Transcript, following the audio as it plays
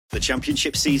The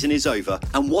championship season is over,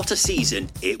 and what a season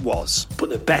it was. But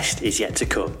the best is yet to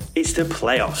come. It's the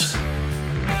playoffs.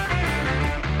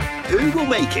 Who will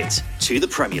make it to the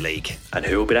Premier League? And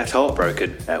who will be left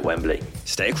heartbroken at Wembley?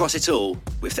 Stay across it all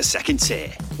with the second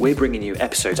tier. We're bringing you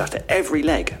episodes after every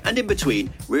leg. And in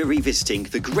between, we're revisiting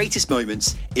the greatest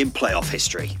moments in playoff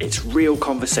history. It's real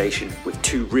conversation with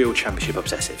two real championship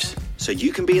obsessives. So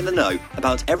you can be in the know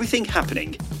about everything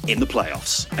happening in the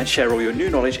playoffs. And share all your new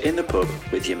knowledge in the pub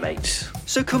with your mates.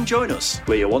 So come join us.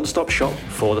 We're your one-stop shop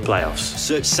for the playoffs.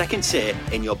 Search Second Tier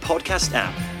in your podcast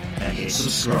app and hit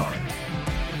subscribe.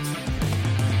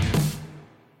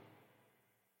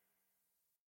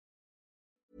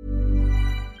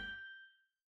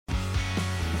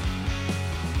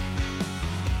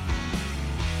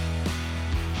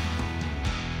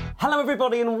 Hello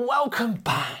everybody and welcome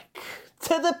back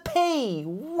to the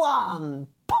P1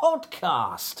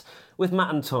 podcast with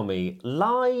Matt and Tommy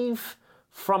live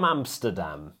from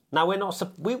Amsterdam. Now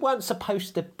we weren't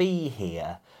supposed to be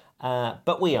here,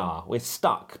 but we are. We're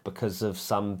stuck because of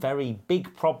some very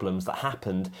big problems that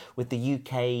happened with the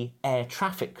UK air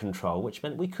traffic control, which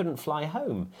meant we couldn't fly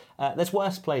home. There's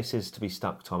worse places to be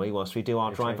stuck, Tommy, whilst we do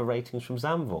our driver ratings from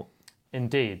Zandvoort.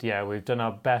 Indeed, yeah, we've done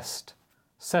our best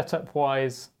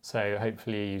setup-wise, so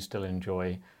hopefully you still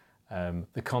enjoy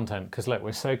the content. Because look,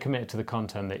 we're so committed to the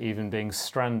content that even being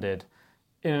stranded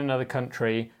in another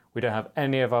country, we don't have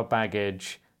any of our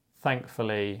baggage.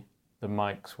 Thankfully, the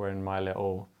mics were in my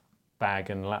little bag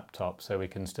and laptop, so we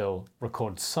can still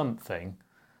record something.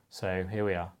 So here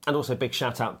we are. And also big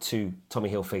shout out to Tommy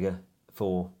Hilfiger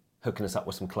for hooking us up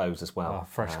with some clothes as well. Oh,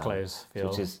 fresh clothes.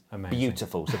 Which is amazing.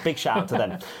 Beautiful. So big shout out to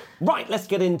them. Right, let's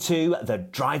get into the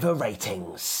driver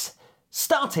ratings.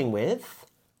 Starting with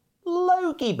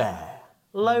Logie Bear.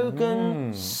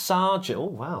 Logan Sargent. Oh,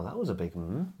 wow, that was a big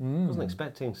Wasn't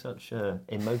expecting such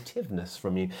emotiveness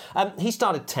from you. He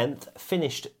started 10th,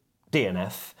 finished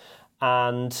DNF,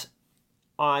 and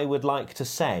I would like to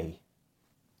say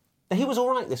that he was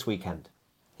all right this weekend.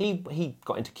 He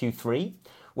got into Q3.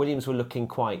 Williams were looking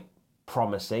quite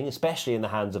promising, especially in the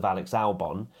hands of Alex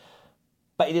Albon.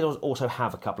 But he did also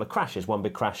have a couple of crashes. One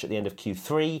big crash at the end of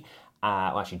Q3,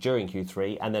 actually during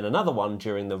Q3, and then another one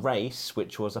during the race,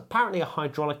 which was apparently a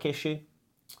hydraulic issue.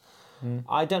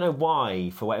 I don't know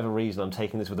why, for whatever reason, I'm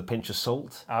taking this with a pinch of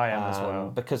salt. I am as well.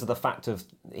 Because of the fact of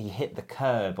he hit the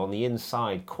curb on the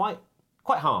inside quite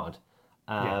hard.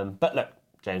 But look,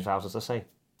 James Vowles, as I say,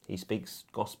 he speaks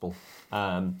gospel.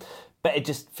 But it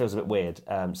just feels a bit weird.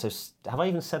 So have I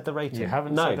even said the rating? You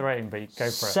haven't said the rating, but go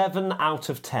for it. 7 out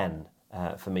of 10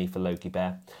 for me for Logie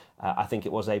Bear. I think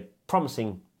it was a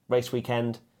promising race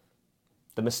weekend.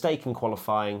 The mistake in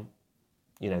qualifying,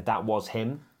 that was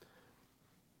him.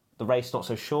 The race, not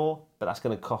so sure, but that's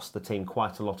going to cost the team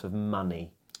quite a lot of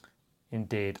money.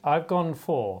 Indeed. I've gone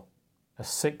for a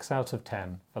 6 out of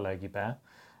 10 for Logie Bear.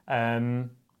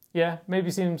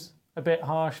 Maybe seems a bit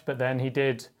harsh, but then he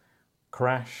did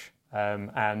crash.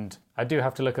 And I do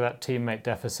have to look at that teammate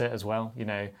deficit as well.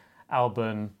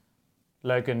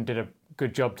 Logan did a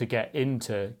good job to get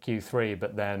into Q3,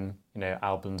 but then,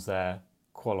 Albon's there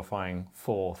qualifying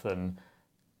 4th and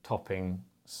topping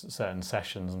certain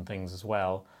sessions and things as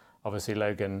well. Obviously,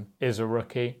 Logan is a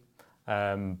rookie.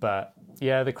 But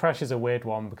yeah, the crash is a weird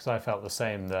one because I felt the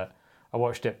same, that I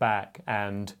watched it back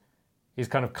and he's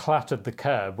kind of clattered the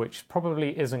curb, which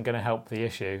probably isn't going to help the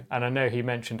issue. And I know he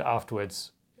mentioned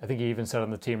afterwards, I think he even said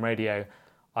on the team radio,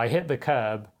 I hit the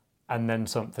curb and then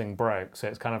something broke. So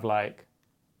it's kind of like,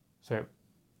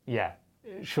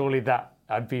 surely that,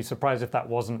 I'd be surprised if that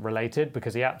wasn't related,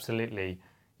 because he absolutely,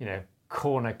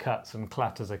 corner cuts and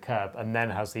clatters a curb and then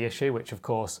has the issue, which of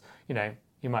course, he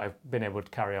might have been able to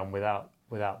carry on without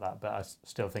that. But I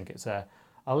still think it's a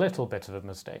little bit of a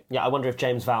mistake. Yeah, I wonder if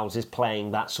James Vowles is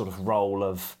playing that sort of role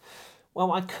of,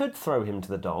 well, I could throw him to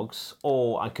the dogs,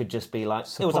 or I could just be like,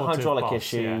 it was a hydraulic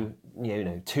issue.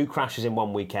 Yeah. 2 crashes in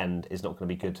one weekend is not going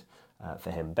to be good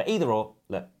for him. But either or,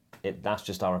 look, that's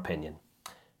just our opinion.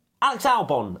 Alex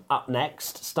Albon up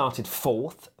next, started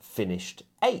 4th, finished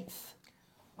 8th.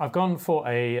 I've gone for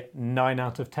a 9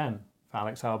 out of 10 for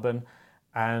Alex Albon,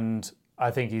 and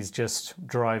I think he's just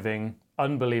driving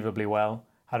unbelievably well.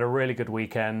 Had a really good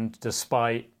weekend,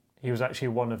 despite he was actually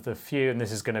one of the few, and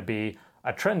this is going to be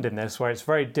a trend in this, where it's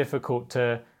very difficult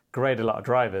to grade a lot of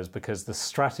drivers because the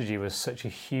strategy was such a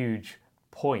huge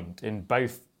point in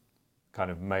both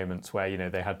kind of moments where,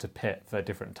 they had to pit for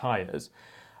different tyres,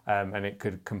 and it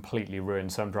could completely ruin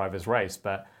some drivers' race.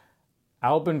 But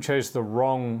Albon chose the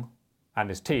wrong, and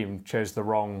his team chose the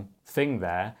wrong thing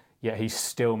there, yet he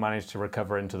still managed to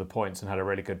recover into the points and had a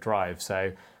really good drive.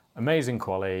 So amazing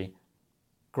quali.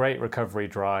 great recovery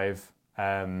drive.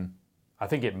 I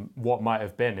think what might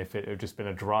have been if it had just been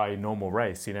a dry, normal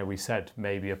race. We said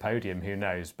maybe a podium, who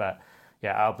knows? But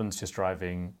yeah, Albon's just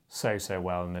driving so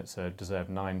well, and it's a deserved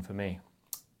 9 for me.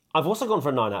 I've also gone for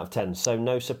a 9 out of 10, so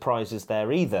no surprises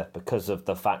there either because of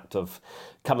the fact of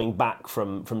coming back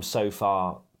from so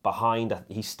far behind.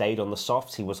 He stayed on the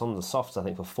softs. He was on the softs, I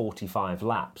think, for 45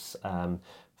 laps.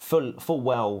 Full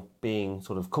well being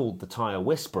sort of called the tyre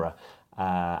whisperer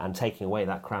and taking away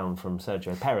that crown from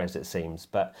Sergio Perez, it seems.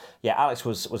 But yeah, Alex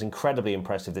was incredibly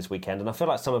impressive this weekend, and I feel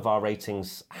like some of our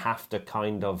ratings have to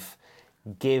kind of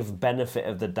give benefit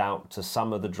of the doubt to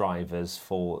some of the drivers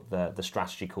for the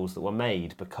strategy calls that were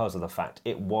made because of the fact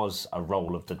it was a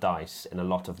roll of the dice in a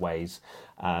lot of ways.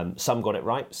 Some got it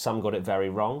right, some got it very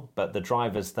wrong, but the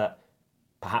drivers that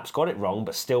perhaps got it wrong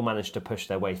but still managed to push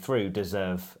their way through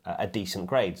deserve a decent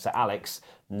grade. So Alex,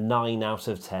 9 out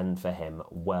of 10 for him.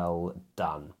 Well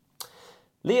done.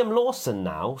 Liam Lawson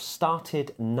now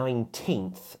started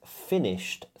 19th,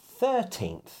 finished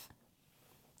 13th.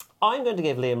 I'm going to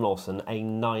give Liam Lawson a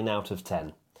 9 out of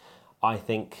 10. I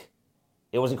think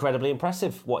it was incredibly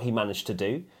impressive what he managed to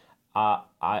do.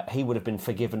 He would have been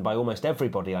forgiven by almost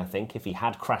everybody, I think, if he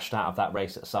had crashed out of that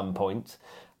race at some point.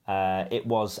 It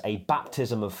was a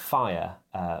baptism of fire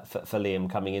for Liam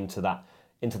coming into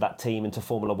that team, into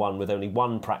Formula One with only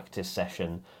one practice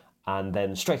session, and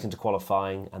then straight into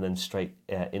qualifying, and then straight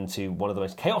into one of the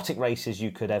most chaotic races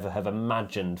you could ever have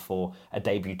imagined for a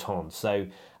debutant. So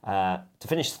to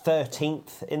finish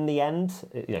 13th in the end,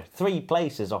 3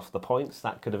 places off the points,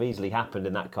 that could have easily happened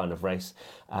in that kind of race.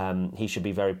 He should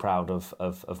be very proud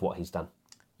of what he's done.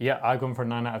 Yeah, I've gone for a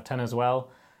 9 out of 10 as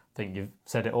well. I think you've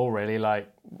said it all really.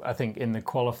 I think in the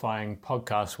qualifying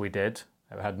podcast we did,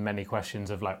 I had many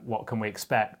questions of what can we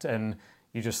expect? And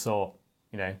you just thought,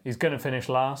 he's going to finish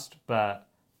last, but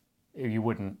you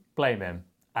wouldn't blame him.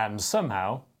 And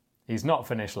somehow he's not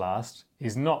finished last.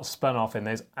 He's not spun off in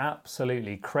those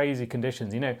absolutely crazy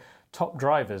conditions. Top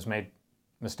drivers made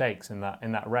mistakes in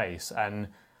that race, and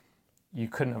you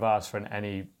couldn't have asked for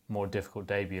any more difficult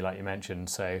debut, like you mentioned.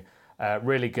 So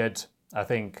really good. I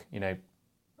think,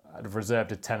 I'd have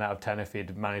reserved a 10 out of 10 if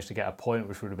he'd managed to get a point,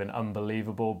 which would have been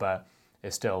unbelievable, but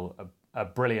it's still a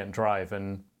brilliant drive.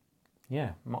 And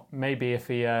yeah, maybe if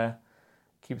he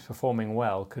keeps performing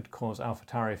well, could cause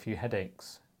AlphaTauri a few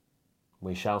headaches.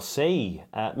 We shall see.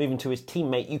 Moving to his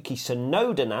teammate Yuki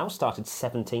Tsunoda now, started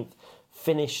 17th,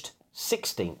 finished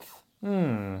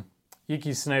 16th.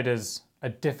 Yuki Tsunoda's a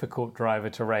difficult driver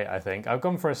to rate, I think. I've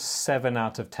gone for a 7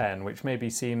 out of 10, which maybe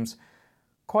seems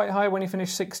quite high when he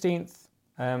finished 16th.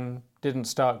 Didn't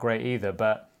start great either,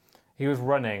 but he was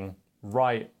running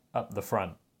right up the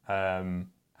front. Had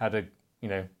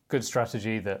a good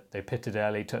strategy that they pitted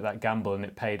early, took that gamble, and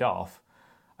it paid off.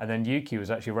 And then Yuki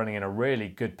was actually running in a really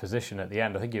good position at the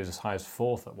end. I think he was as high as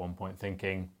 4th at one point,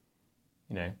 thinking,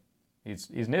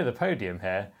 he's near the podium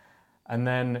here. And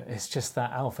then it's just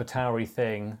that AlphaTauri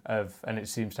thing and it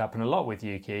seems to happen a lot with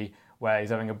Yuki, where he's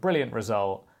having a brilliant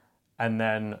result, and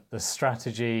then the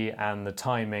strategy and the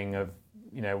timing of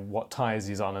what tyres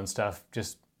he's on and stuff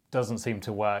just doesn't seem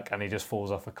to work, and he just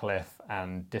falls off a cliff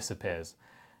and disappears.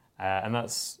 And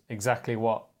that's exactly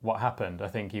what happened. I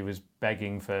think he was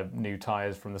begging for new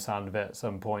tyres from the sound of it at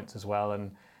some points as well,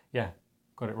 and yeah,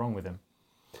 got it wrong with him.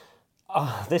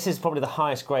 This is probably the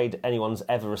highest grade anyone's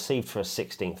ever received for a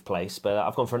 16th place, but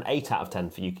I've gone for an 8 out of 10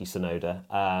 for Yuki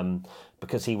Tsunoda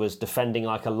because he was defending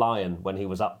like a lion when he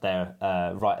was up there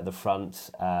right at the front,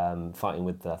 fighting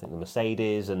with I think the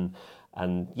Mercedes, and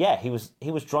yeah, he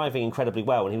was driving incredibly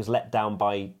well, and he was let down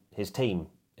by his team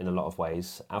in a lot of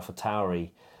ways.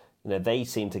 AlphaTauri, they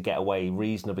seem to get away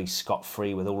reasonably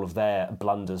scot-free with all of their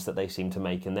blunders that they seem to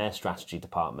make in their strategy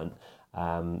department.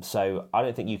 So I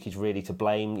don't think Yuki's really to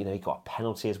blame. He got a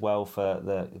penalty as well for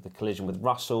the collision with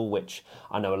Russell, which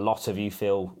I know a lot of you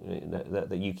feel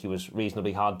that Yuki was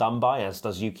reasonably hard done by, as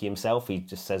does Yuki himself. He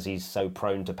just says he's so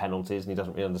prone to penalties and he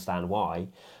doesn't really understand why.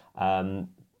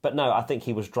 But no, I think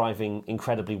he was driving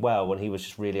incredibly well, and he was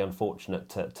just really unfortunate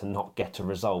to not get a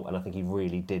result, and I think he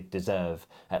really did deserve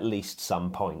at least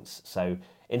some points. So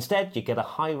instead, you get a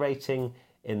high rating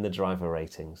in the driver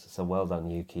ratings. So well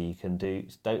done, Yuki.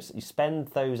 You spend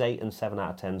those 8 and 7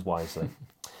 out of 10s wisely.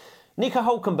 Nico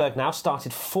Hülkenberg now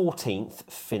started 14th,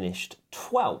 finished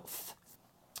 12th.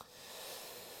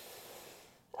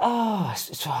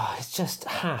 It's just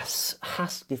Haas.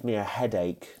 Haas give me a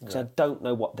headache because I don't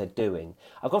know what they're doing.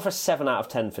 I've gone for a 7 out of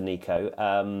 10 for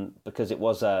Nico because it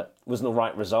wasn't the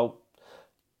right result.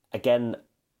 Again,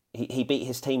 he beat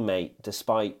his teammate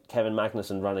despite Kevin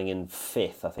Magnussen running in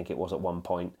 5th, I think it was at one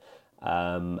point.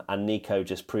 And Nico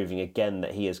just proving again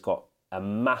that he has got a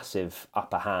massive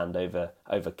upper hand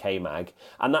over K-Mag,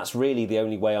 and that's really the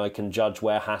only way I can judge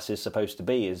where Haas is supposed to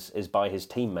be is by his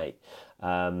teammate.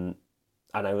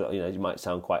 I know it might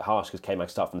sound quite harsh because K-Mag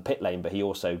started from the pit lane, but he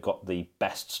also got the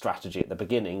best strategy at the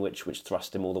beginning, which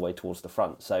thrust him all the way towards the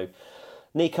front. So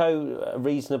Nico,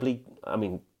 reasonably,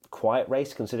 quiet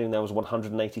race considering there was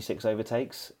 186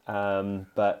 overtakes.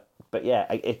 But yeah,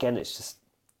 again, it's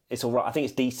all right. I think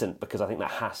it's decent because I think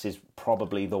that Haas is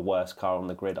probably the worst car on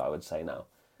the grid, I would say now.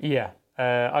 Yeah,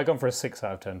 I've gone for a 6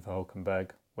 out of 10 for Hulkenberg,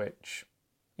 which,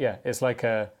 yeah, it's like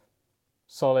a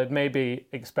solid, maybe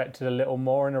expected a little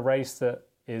more in a race that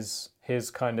is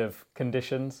his kind of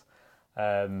conditions,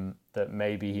 that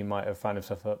maybe he might have found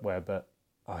himself up where, but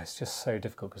it's just so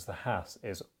difficult because the Haas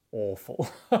is awful.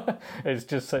 It's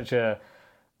just such a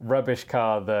rubbish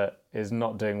car that is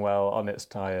not doing well on its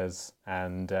tyres,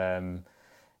 and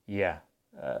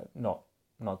not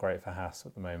great for Haas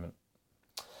at the moment.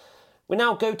 We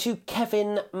now go to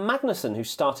Kevin Magnussen, who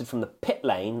started from the pit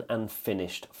lane and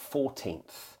finished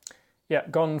 14th. Yeah,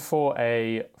 gone for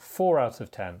a 4 out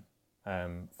of 10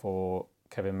 for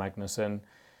Kevin Magnussen.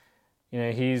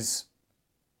 He's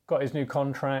got his new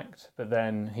contract, but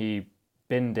then he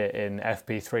binned it in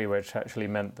FP3, which actually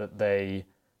meant that they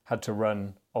had to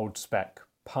run old spec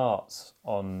parts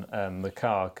on the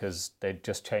car because they'd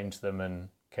just changed them and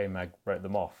K-Mag wrote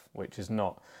them off, which is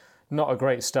not a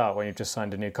great start when you've just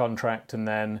signed a new contract. And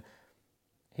then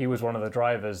he was one of the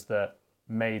drivers that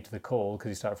made the call because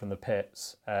he started from the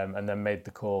pits, and then made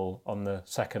the call on the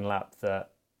second lap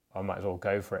that I might as well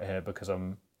go for it here because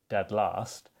I'm dead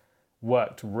last.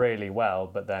 Worked really well,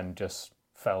 but then just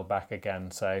fell back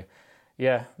again. So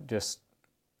yeah, just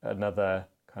another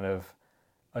kind of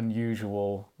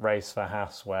unusual race for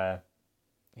Haas where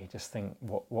you just think,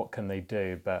 what can they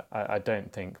do? But I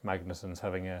don't think Magnussen's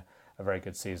having a very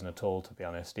good season at all, to be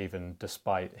honest, even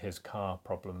despite his car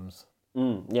problems.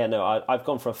 I've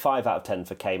gone for a 5 out of 10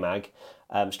 for K-Mag.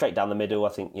 Straight down the middle, I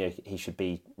think he should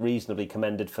be reasonably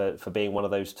commended for being one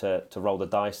of those to roll the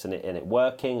dice and it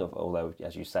working. Although,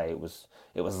 as you say, it was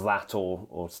that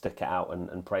or stick it out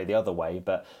and pray the other way.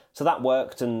 But so that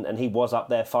worked, and he was up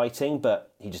there fighting,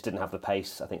 but he just didn't have the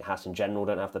pace. I think Haas in general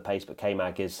don't have the pace, but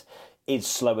K-Mag is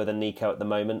slower than Nico at the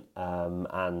moment,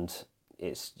 and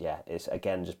it's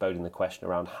again just boding the question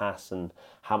around Haas and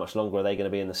how much longer are they going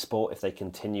to be in the sport if they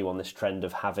continue on this trend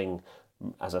of having,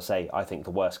 as I say, I think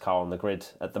the worst car on the grid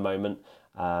at the moment,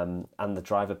 and the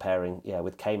driver pairing,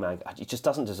 with K-Mag, he just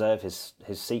doesn't deserve his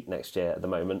seat next year at the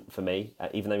moment for me,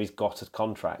 even though he's got a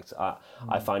contract.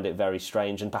 I find it very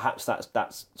strange, and perhaps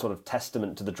that's sort of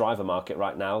testament to the driver market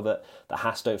right now that the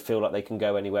Haas don't feel like they can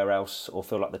go anywhere else or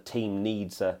feel like the team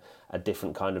needs a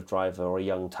different kind of driver or a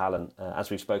young talent. As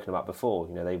we've spoken about before,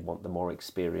 they want the more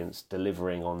experienced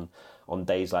delivering on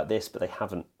days like this, but they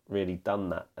haven't really done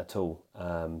that at all.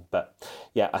 But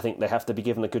yeah, I think they have to be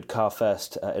given a good car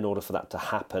first in order for that to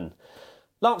happen.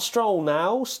 Lance Stroll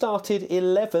now started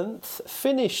 11th,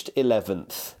 finished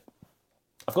 11th.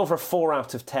 I've gone for a 4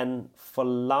 out of 10 for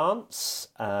Lance.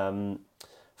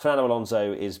 Fernando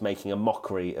Alonso is making a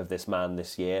mockery of this man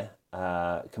this year,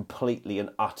 completely and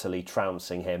utterly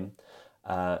trouncing him.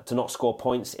 To not score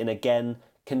points in, again,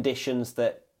 conditions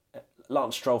that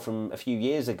Lance Stroll from a few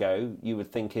years ago you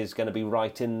would think is going to be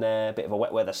right in there, a bit of a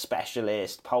wet weather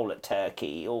specialist, pole at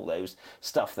Turkey, all those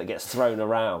stuff that gets thrown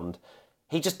around.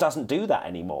 He just doesn't do that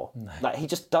anymore. No. He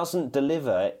just doesn't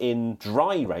deliver in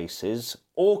dry races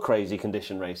or crazy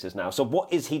condition races now. So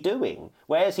what is he doing?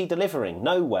 Where is he delivering?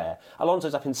 Nowhere.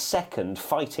 Alonso's up in second,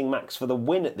 fighting Max for the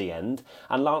win at the end,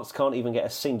 and Lance can't even get a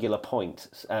singular point,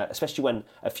 especially when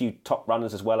a few top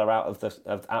runners as well are out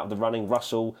of the running.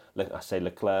 Russell, I say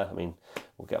Leclerc, we'll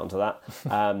get onto that.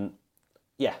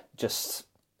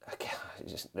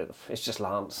 It's just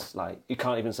Lance. You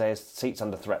can't even say his seat's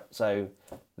under threat. So,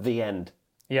 the end.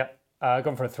 Yeah, I've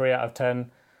gone for a 3 out of 10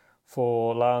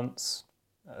 for Lance.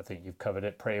 I think you've covered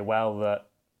it pretty well that,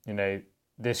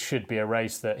 this should be a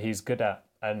race that he's good at.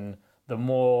 And the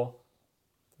more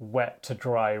wet to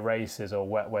dry races or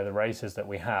wet weather races that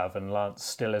we have and Lance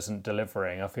still isn't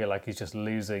delivering, I feel like he's just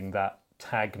losing that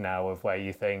tag now of where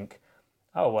you think,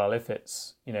 oh, well, if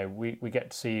it's, we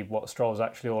get to see what Stroll's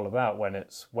actually all about when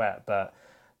it's wet, but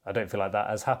I don't feel like that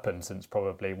has happened since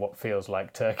probably what feels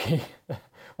like Turkey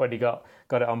when he got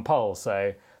it on pole.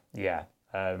 So, yeah,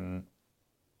 when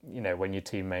your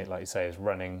teammate, like you say, is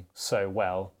running so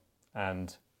well,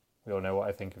 and we all know what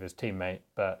I think of his teammate,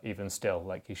 but even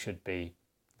still, he should be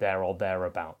there or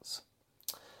thereabouts.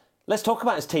 Let's talk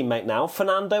about his teammate now.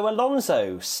 Fernando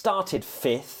Alonso started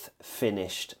 5th,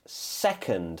 finished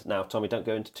 2nd. Now, Tommy, don't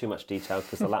go into too much detail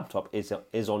because the laptop is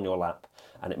on your lap.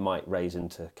 and it might raise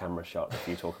into camera shot if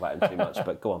you talk about him too much.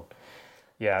 But go on.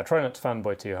 Yeah, I try not to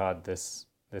fanboy too hard this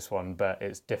one, but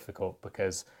it's difficult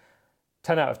because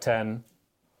 10 out of 10.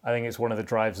 I think it's one of the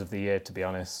drives of the year, to be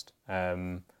honest.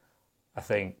 I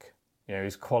think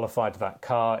he's qualified that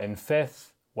car in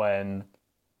 5th when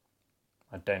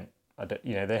I don't.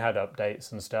 They had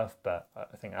updates and stuff, but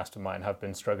I think Aston Martin have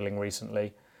been struggling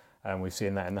recently, and we've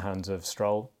seen that in the hands of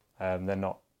Stroll. They're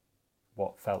not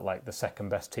what felt like the second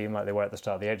best team like they were at the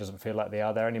start of the year. It doesn't feel like they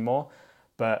are there anymore.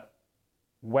 But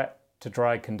wet to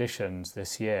dry conditions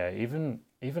this year,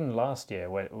 even last year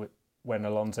when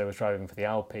Alonso was driving for the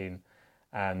Alpine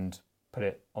and put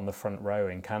it on the front row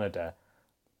in Canada,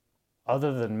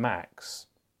 other than Max,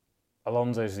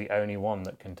 Alonso's the only one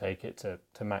that can take it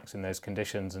to Max in those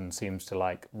conditions and seems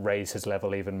to raise his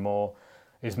level even more.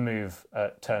 His move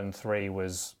at turn 3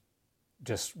 was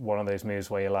just one of those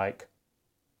moves where you're like,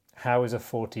 how is a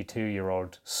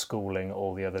 42-year-old schooling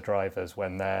all the other drivers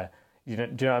when they're, do you know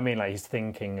what I mean? Like, he's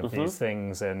thinking of these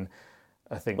things, and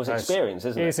I think it's experience,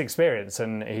 isn't it? It's experience,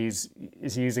 and he's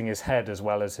using his head as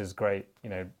well as his great,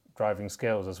 driving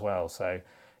skills as well. So,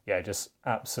 yeah, just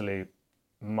absolute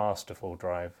masterful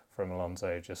drive from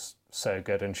Alonso, just so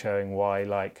good, and showing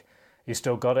why, he's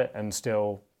still got it and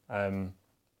still, in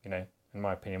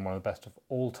my opinion, one of the best of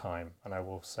all time, and I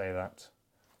will say that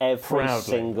every proudly.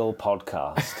 Single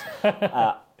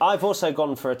podcast. I've also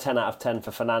gone for a 10 out of 10 for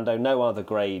Fernando. No other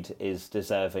grade is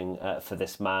deserving for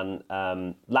this man.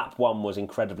 Lap 1 was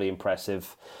incredibly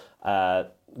impressive.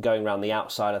 Going around the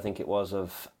outside, I think it was,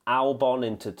 of Albon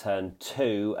into turn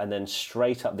 2, and then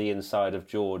straight up the inside of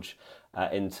George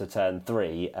into turn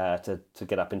 3 to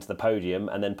get up into the podium,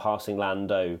 and then passing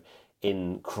Lando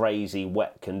in crazy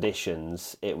wet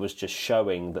conditions. It was just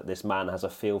showing that this man has a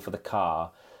feel for the car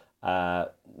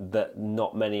that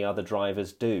not many other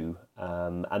drivers do.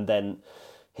 And then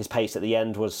his pace at the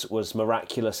end was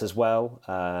miraculous as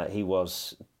well. He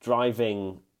was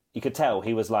driving, you could tell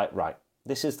he was like, right,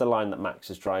 this is the line that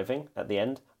Max is driving at the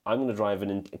end. I'm going to drive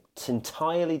an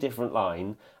entirely different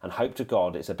line and hope to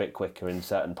God it's a bit quicker in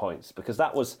certain points. Because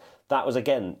that was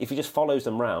again, if he just follows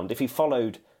them round, if he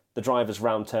followed the drivers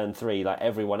round turn 3 like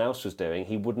everyone else was doing,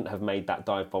 he wouldn't have made that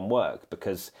dive bomb work,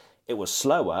 because it was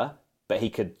slower, but he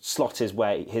could slot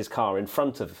his car in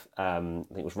front of, I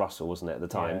think it was Russell, wasn't it, at the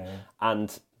time? Yeah.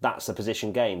 And that's the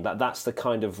position gain. That's the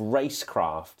kind of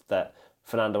racecraft that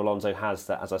Fernando Alonso has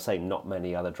that, as I say, not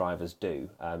many other drivers do.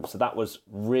 So that was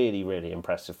really, really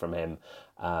impressive from him.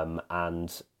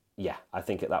 And yeah, I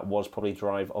think that was probably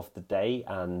drive of the day.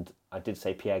 And I did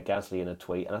say Pierre Gasly in a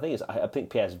tweet, and I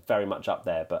think Pierre's very much up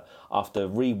there. But after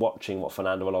re-watching what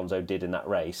Fernando Alonso did in that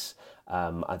race,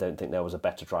 I don't think there was a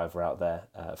better driver out there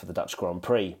for the Dutch Grand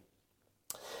Prix.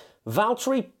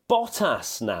 Valtteri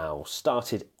Bottas now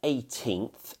started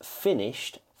 18th,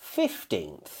 finished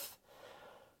 15th.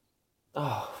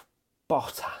 Oh,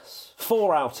 Bottas.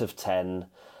 4 out of 10.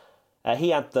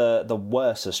 He had the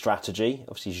worse strategy.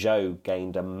 Obviously, Zhou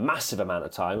gained a massive amount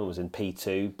of time and was in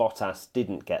P2. Bottas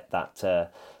didn't get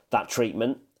that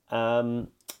treatment. And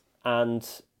I'm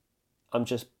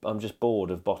just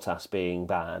bored of Bottas being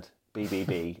bad.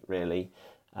 BBB, really.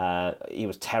 He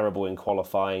was terrible in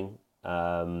qualifying.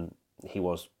 He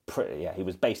was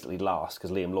basically last,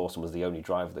 because Liam Lawson was the only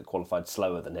driver that qualified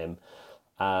slower than him.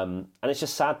 And it's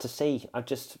just sad to see. I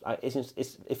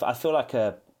feel like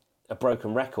a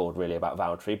broken record really about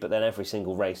Valtteri, but then every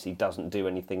single race he doesn't do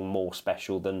anything more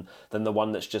special than the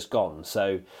one that's just gone.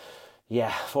 So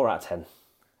yeah, 4 out of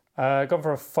 10. Gone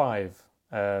for a 5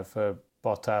 for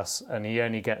Bottas, and he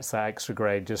only gets that extra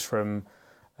grade just from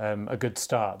a good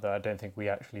start that I don't think we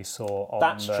actually saw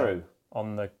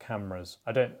on the cameras.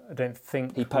 I don't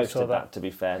think he posted that. To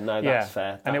be fair, no, that's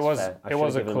fair. That's fair. It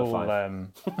was a cool.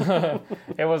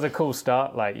 It was a cool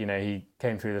start. He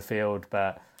came through the field,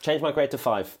 but changed my grade to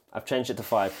 5. I've changed it to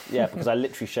 5. Yeah, because I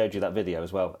literally showed you that video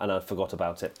as well, and I forgot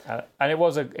about it. And it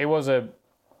was a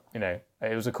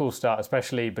cool start,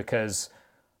 especially because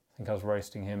I think I was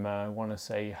roasting him. I want to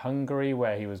say Hungary,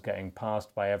 where he was getting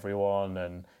passed by everyone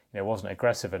and wasn't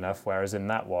aggressive enough. Whereas in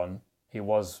that one, he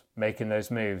was making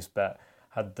those moves, but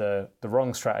had the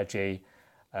wrong strategy.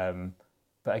 But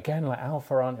again,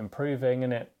 Alpha aren't improving,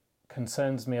 and it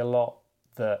concerns me a lot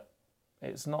that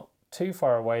it's not too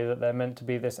far away that they're meant to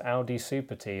be this Audi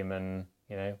super team, and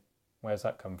where's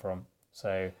that come from?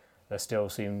 So there still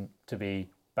seem to be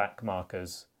back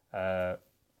markers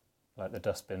like the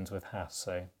dustbins with Haas,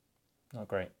 so not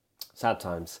great. Sad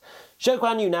times. Zhou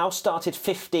Guanyu now started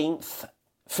 15th,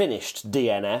 finished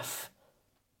DNF.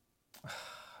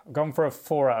 Gone for a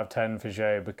 4 out of 10 for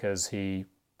Zhou because he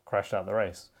crashed out the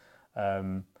race.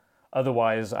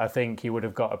 Otherwise, I think he would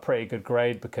have got a pretty good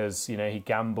grade because, he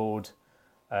gambled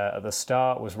at the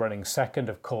start, was running second.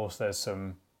 Of course, there's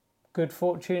some good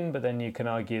fortune, but then you can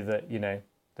argue that,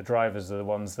 the drivers are the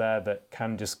ones there that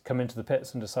can just come into the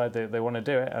pits and decide they want to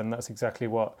do it. And that's exactly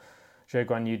what Zhou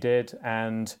Guanyu did.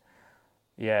 And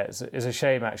yeah, it's a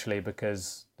shame actually,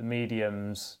 because the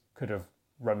mediums could have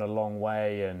run a long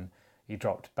way and he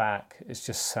dropped back. It's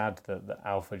just sad that the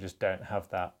Alpha just don't have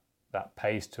that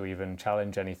pace to even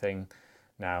challenge anything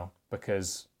now,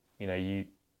 because you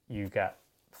get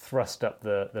thrust up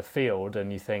the field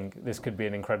and you think this could be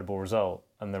an incredible result,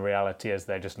 and the reality is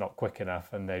they're just not quick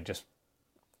enough, and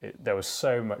there was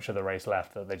so much of the race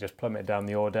left that they just plummeted down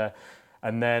the order.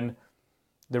 And then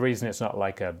the reason it's not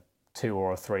like a 2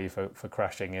 or a 3 for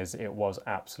crashing is it was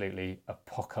absolutely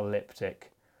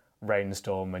apocalyptic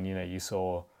rainstorm, and you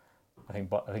saw I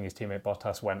think his teammate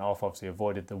Bottas went off, obviously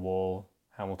avoided the wall.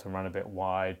 Hamilton ran a bit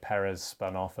wide. Perez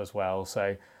spun off as well.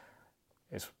 So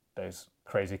it's those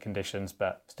crazy conditions,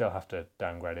 but still have to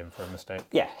downgrade him for a mistake.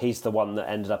 Yeah, he's the one that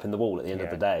ended up in the wall at the end of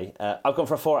the day. I've gone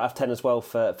for a 4 out of 10 as well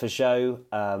for Zhou.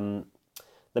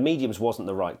 The mediums wasn't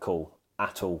the right call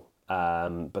at all,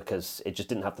 because it just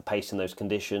didn't have the pace in those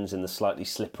conditions, in the slightly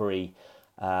slippery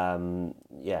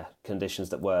conditions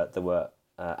that were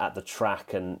at the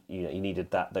track, and you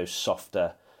needed those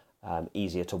softer,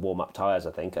 easier to warm up tyres.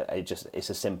 I think it's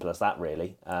as simple as that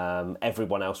really.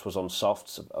 Everyone else was on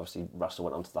softs. Obviously Russell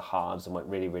went onto the hards and went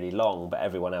really, really long, but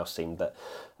everyone else seemed that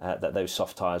those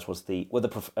soft tyres were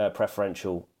the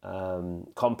preferential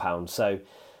compound. So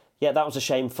yeah, that was a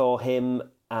shame for him.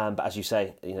 But as you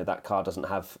say, that car doesn't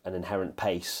have an inherent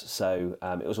pace, so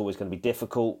it was always going to be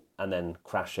difficult. And then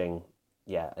crashing,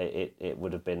 it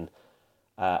would have been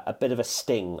a bit of a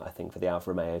sting, I think, for the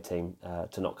Alfa Romeo team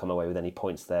to not come away with any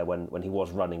points there when he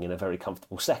was running in a very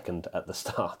comfortable second at the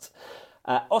start.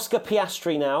 Oscar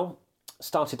Piastri now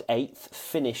started 8th,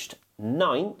 finished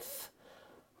 9th.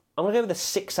 I'm going to go with a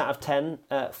 6 out of 10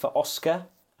 for Oscar.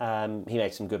 He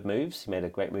made some good moves. He made a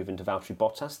great move into Valtteri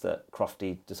Bottas that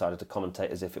Crofty decided to commentate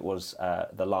as if it was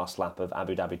the last lap of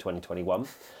Abu Dhabi 2021.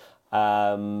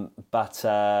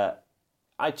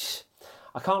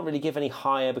 I can't really give any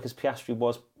higher because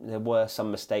Piastri there were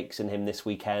some mistakes in him this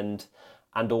weekend,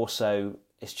 and also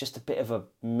it's just a bit of a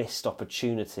missed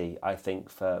opportunity, I think,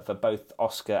 for both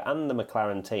Oscar and the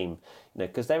McLaren team.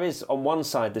 Because there is on one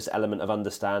side this element of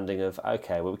understanding of,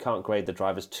 okay, well, we can't grade the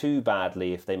drivers too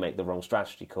badly if they make the wrong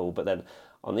strategy call, but then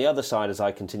on the other side, as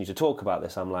I continue to talk about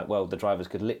this, I'm like, well, the drivers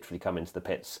could literally come into the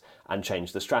pits and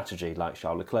change the strategy like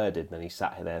Charles Leclerc did, and then he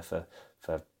sat there for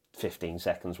 15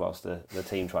 seconds whilst the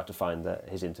team tried to find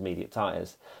his intermediate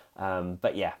tyres. I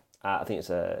think it's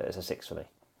a 6 for me.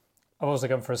 I've also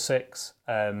gone for a 6.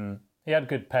 He had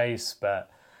good pace, but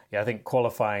I think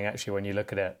qualifying, actually, when you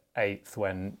look at it, 8th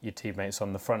when your teammate's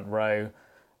on the front row.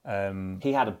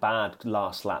 He had a bad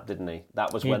last lap, didn't he?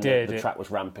 That was when the track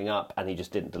was ramping up, and he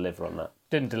just didn't deliver on that.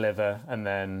 Didn't deliver, and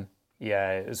then,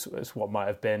 it's what might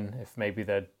have been if maybe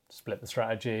they'd split the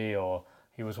strategy, or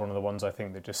he was one of the ones, I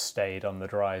think, that just stayed on the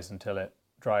dries until it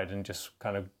dried and just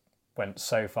kind of went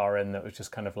so far in that it was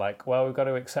just kind of like, well, we've got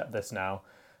to accept this now,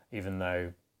 even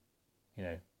though,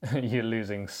 you're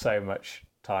losing so much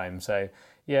time. So,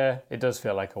 it does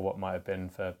feel like what might have been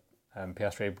for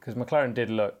Piastri, because McLaren did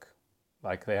look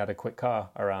like they had a quick car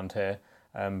around here,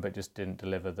 but just didn't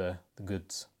deliver the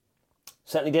goods.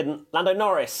 Certainly didn't. Lando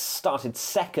Norris started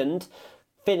 2nd,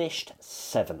 finished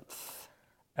 7th.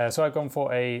 So I've gone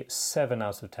for a 7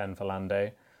 out of 10 for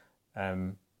Lando.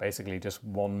 Basically just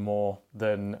one more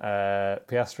than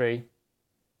Piastri,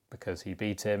 because he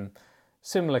beat him.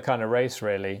 Similar kind of race,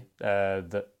 really,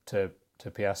 to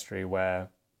Piastri, where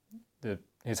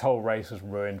his whole race was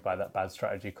ruined by that bad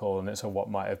strategy call, and it's what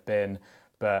might have been.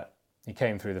 But he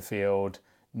came through the field,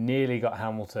 nearly got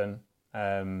Hamilton.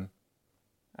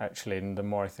 Actually, and the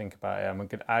more I think about it, I'm going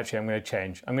to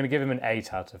change. I'm going to give him an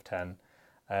 8 out of 10.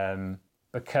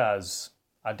 Because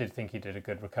I did think he did a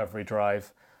good recovery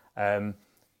drive.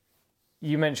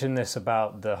 You mentioned this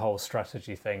about the whole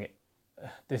strategy thing.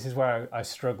 This is where I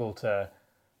struggle to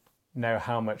know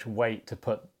how much weight to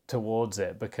put towards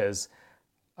it, because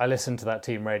I listened to that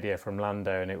team radio from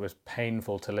Lando, and it was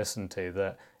painful to listen to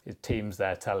that his team's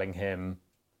there telling him,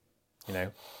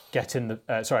 get in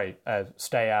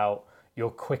stay out, you're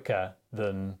quicker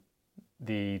than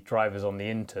the drivers on the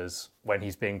Inters when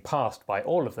he's being passed by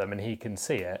all of them and he can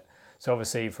see it. So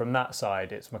obviously from that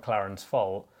side, it's McLaren's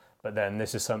fault. But then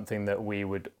this is something that we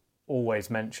would always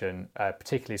mention,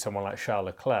 particularly someone like Charles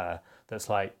Leclerc, that's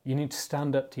like, you need to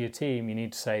stand up to your team. You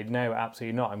need to say, no,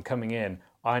 absolutely not. I'm coming in.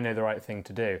 I know the right thing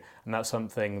to do. And that's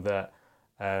something that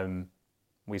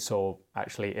we saw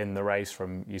actually in the race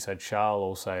from, you said Charles,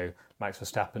 also Max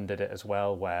Verstappen did it as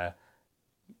well, where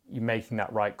you're making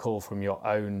that right call from your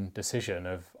own decision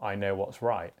of, I know what's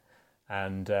right.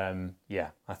 And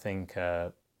I think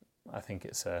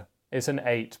it's an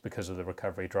 8 because of the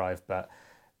recovery drive, but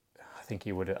I think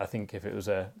if it was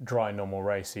a dry normal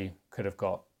race, he could have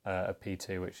got a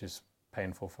P2, which is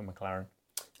painful for McLaren.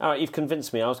 All right, you've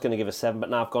convinced me. I was going to give a 7, but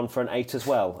now I've gone for an 8 as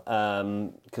well,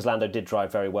 because Lando did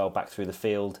drive very well back through the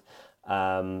field.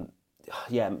 That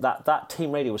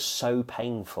team radio was so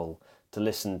painful to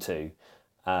listen to.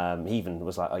 He even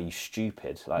was like, "Are you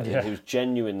stupid?" He was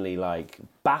genuinely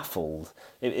baffled.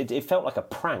 It felt like a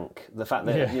prank. The fact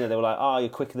that they were like, "Oh, you're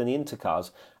quicker than the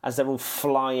Intercars," as they're all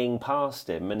flying past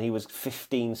him, and he was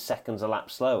 15 seconds a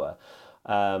lap slower.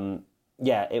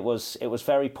 It was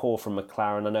very poor from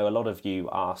McLaren. I know a lot of you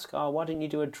ask, "Oh, why didn't you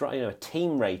do a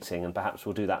team rating?" And perhaps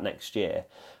we'll do that next year,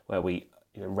 where we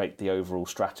rate the overall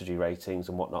strategy ratings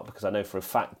and whatnot. Because I know for a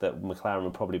fact that McLaren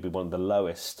would probably be one of the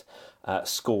lowest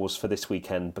scores for this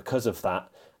weekend because of that.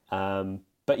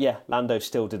 But yeah, Lando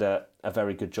still did a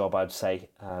very good job, I'd say,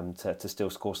 to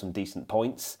still score some decent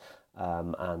points.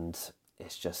 And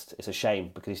it's a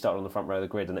shame because he started on the front row of the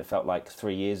grid, and it felt like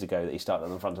 3 years ago that he started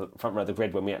on the front row of the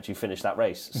grid when we actually finished that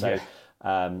race. So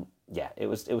it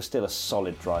was still a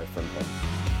solid drive from him.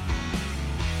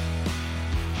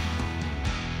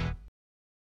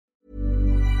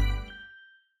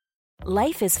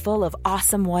 Life is full of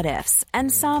awesome what-ifs,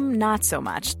 and some not so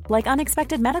much, like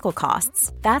unexpected medical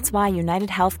costs. That's why United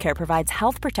Healthcare provides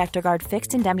Health Protector Guard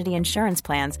fixed indemnity insurance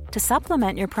plans to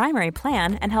supplement your primary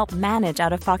plan and help manage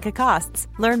out-of-pocket costs.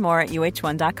 Learn more at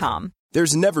uh1.com.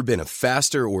 There's never been a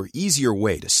faster or easier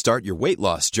way to start your weight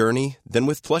loss journey than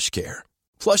with PlushCare.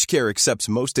 PlushCare accepts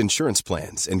most insurance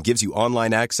plans and gives you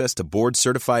online access to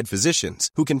board-certified physicians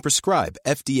who can prescribe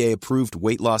FDA-approved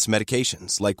weight loss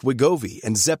medications like Wegovy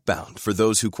and Zepbound for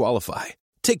those who qualify.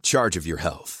 Take charge of your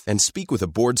health and speak with a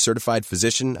board-certified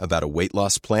physician about a weight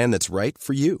loss plan that's right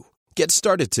for you. Get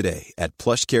started today at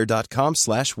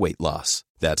plushcare.com/weight-loss.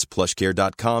 That's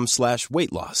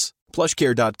plushcare.com/weight-loss.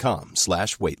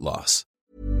 plushcare.com/weight-loss.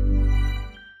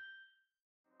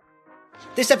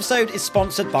 This episode is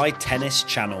sponsored by Tennis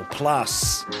Channel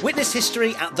Plus. Witness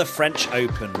history at the French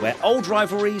Open, where old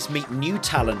rivalries meet new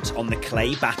talent on the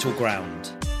clay battleground.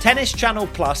 Tennis Channel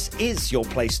Plus is your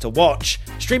place to watch.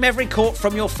 Stream every court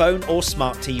from your phone or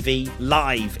smart TV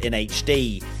live in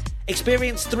HD.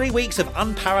 Experience 3 weeks of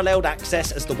unparalleled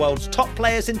access as the world's top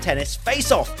players in tennis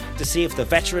face off to see if the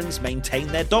veterans maintain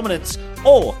their dominance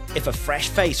or if a fresh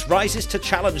face rises to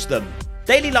challenge them.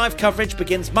 Daily live coverage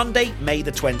begins Monday, May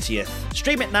the 20th.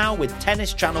 Stream it now with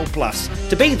Tennis Channel Plus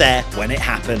to be there when it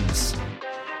happens.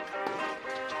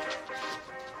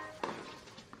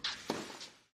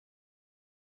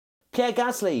 Pierre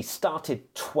Gasly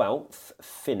started 12th,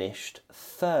 finished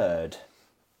 3rd.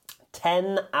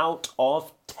 10 out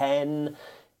of 10.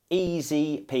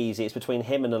 Easy peasy. It's between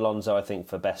him and Alonso, I think,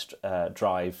 for best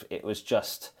drive. It was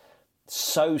just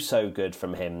so good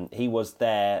from him. He was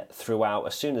there throughout.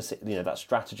 As soon as that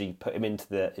strategy put him into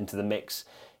the mix,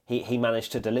 he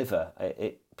managed to deliver.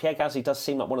 Pierre Gasly does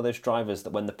seem like one of those drivers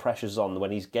that when the pressure's on,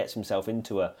 when he gets himself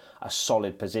into a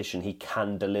solid position, he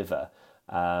can deliver.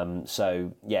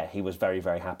 He was very,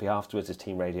 very happy afterwards. His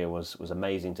team radio was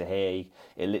amazing to hear.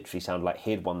 It literally sounded like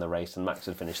he'd won the race and Max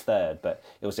had finished 3rd, but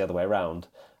it was the other way around.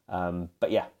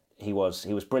 He was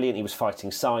brilliant. He was fighting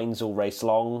Sainz all race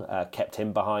long, kept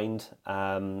him behind,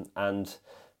 and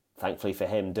thankfully for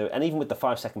him, and even with the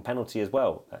 5-second penalty as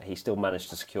well, he still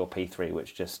managed to secure P3,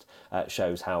 which just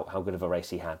shows how good of a race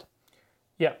he had.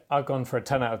 Yeah, I've gone for a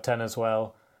 10 out of 10 as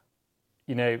well.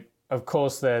 Of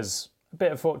course, there's a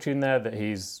bit of fortune there that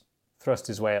he's thrust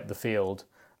his way up the field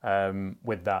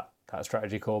with that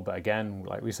strategy call, but again,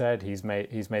 like we said, he's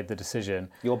made the decision.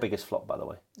 Your biggest flop, by the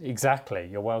way. Exactly.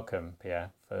 You're welcome,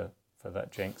 Pierre, for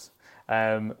that jinx.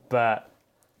 But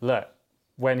look,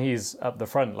 when he's up the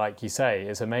front, like you say,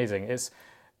 it's amazing. It's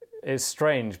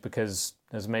strange because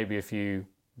there's maybe a few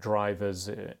drivers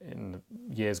in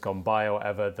years gone by or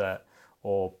whatever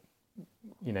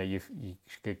you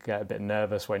could get a bit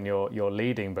nervous when you're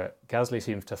leading, but Gasly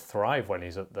seems to thrive when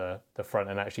he's at the front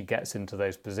and actually gets into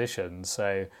those positions.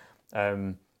 So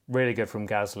really good from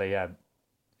Gasly. Yeah,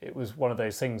 it was one of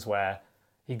those things where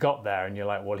he got there and you're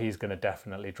like, well, he's going to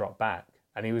definitely drop back.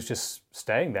 And he was just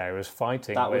staying there. He was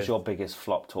fighting. That was your biggest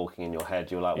flop talking in your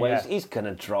head. You were like, well, he's going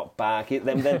to drop back.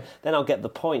 Then I'll get the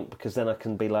point because then I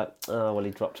can be like, oh, well,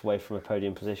 he dropped away from a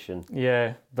podium position.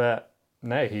 Yeah, but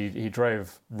no, he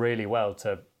drove really well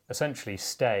to essentially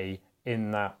stay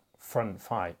in that front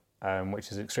fight,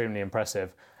 which is extremely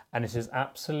impressive. And it is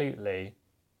absolutely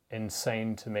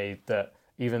insane to me that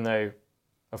even though,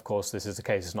 of course, this is the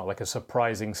case, it's not like a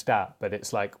surprising stat, but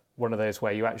it's like one of those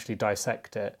where you actually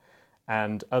dissect it.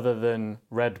 And other than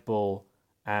Red Bull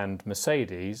and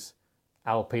Mercedes,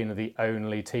 Alpine are the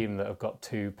only team that have got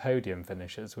 2 podium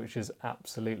finishes, which is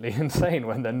absolutely insane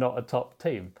when they're not a top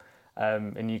team.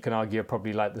 And you can argue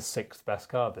probably like the 6th best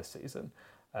car this season.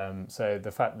 So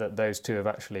the fact that those 2 have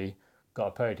actually got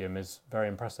a podium is very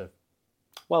impressive.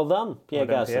 Well done, Pierre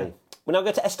Well done, Gasly. Pierre. We now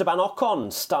go to Esteban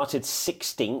Ocon. Started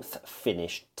 16th,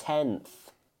 finished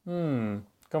 10th.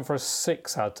 Gone for a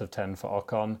 6 out of 10 for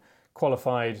Ocon.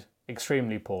 Qualified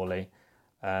extremely poorly.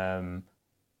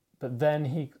 But then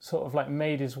he sort of like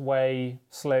made his way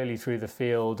slowly through the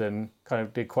field and kind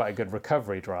of did quite a good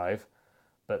recovery drive.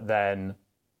 But then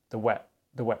the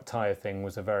wet tyre thing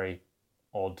was a very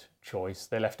odd choice.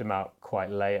 They left him out quite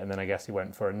late, and then I guess he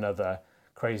went for another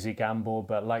crazy gamble.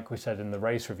 But like we said in the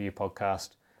race review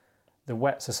podcast, the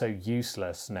wets are so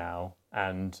useless now,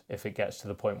 and if it gets to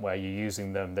the point where you're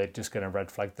using them, they're just going to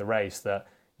red flag the race, that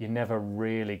you're never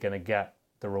really going to get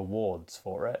the rewards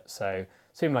for it. So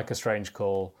seemed like a strange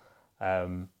call.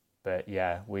 But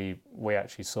yeah, we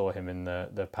actually saw him in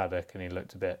the paddock and he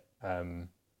looked a bit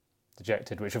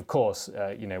dejected, which of course,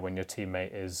 when your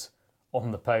teammate is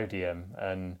on the podium,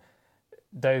 and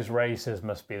those races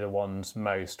must be the ones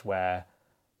most where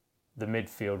the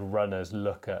midfield runners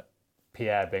look at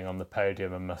Pierre being on the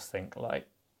podium and must think like,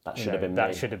 That should have been me.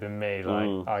 That should have been me.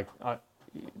 Like, I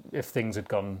if things had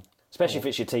gone... Especially if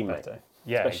it's your teammate. Better.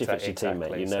 Yeah, Especially if it's your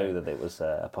teammate. exactly. You know that it was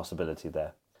a possibility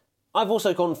there. I've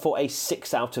also gone for a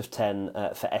 6 out of 10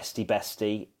 for Esti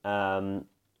Besti. Of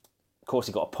course,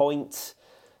 he got a point.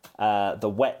 The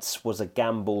wets was a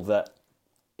gamble that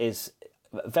is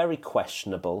very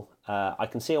questionable. I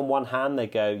can see on one hand they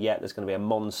go, yeah, there's going to be a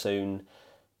monsoon,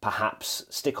 perhaps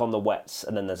stick on the wets,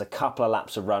 and then there's a couple of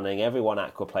laps of running, everyone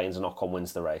aquaplanes and Ocon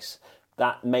wins the race.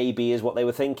 That maybe is what they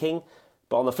were thinking.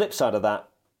 But on the flip side of that,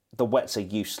 the wets are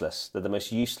useless. They're the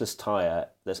most useless tyre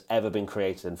that's ever been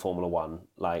created in Formula One.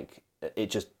 Like, it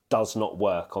just does not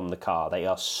work on the car. They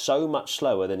are so much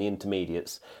slower than the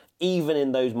intermediates. Even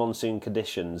in those monsoon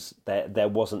conditions, there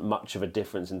wasn't much of a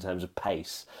difference in terms of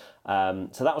pace. So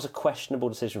that was a questionable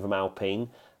decision from Alpine.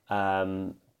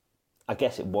 I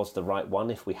guess it was the right one.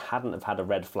 If we hadn't have had a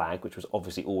red flag, which was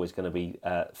obviously always going to be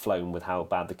flown with how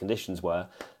bad the conditions were,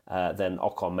 then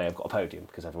Ocon may have got a podium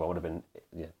because everyone would have been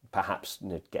perhaps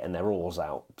getting their oars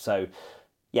out. So,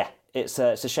 yeah, it's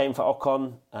a shame for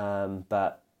Ocon,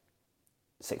 but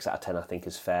 6 out of 10 I think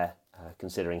is fair,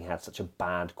 considering he had such a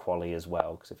bad quali as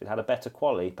well. Because if he'd had a better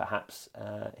quali, perhaps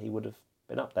he would have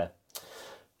been up there.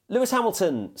 Lewis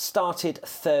Hamilton started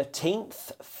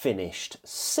 13th, finished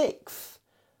 6th.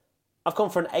 I've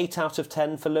gone for an 8 out of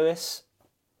 10 for Lewis.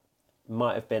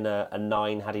 Might have been a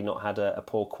 9 had he not had a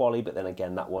poor quali, but then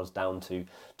again that was down to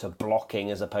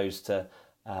blocking as opposed to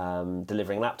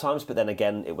delivering lap times. But then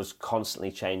again, it was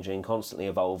constantly changing, constantly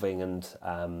evolving, and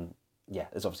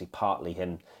there's obviously partly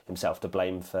himself to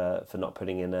blame for not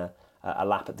putting in a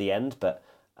lap at the end. But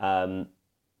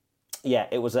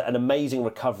it was an amazing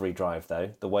recovery drive,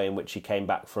 though, the way in which he came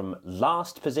back from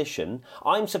last position.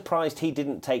 I'm surprised he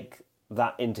didn't take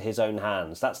that into his own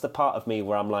hands. That's the part of me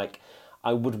where I'm like,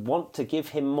 I would want to give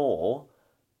him more,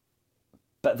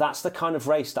 but that's the kind of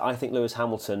race that I think Lewis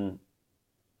Hamilton,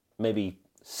 maybe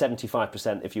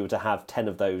 75%, if you were to have 10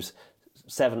 of those,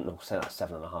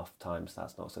 7.5 times,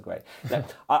 that's not so great. No,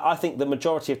 I think the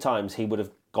majority of times he would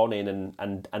have gone in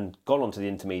and gone onto the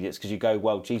intermediates, because you go,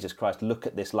 well, Jesus Christ, look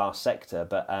at this last sector.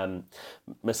 But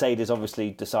Mercedes obviously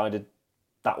decided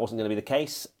that wasn't going to be the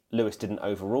case. Lewis didn't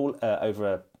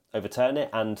overturn it,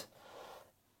 and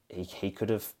he could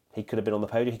have been on the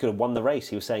podium. He could have won the race.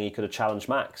 He was saying he could have challenged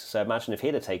Max. So imagine if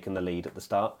he'd have taken the lead at the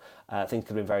start, things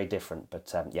could have been very different.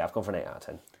 But I've gone for an 8 out of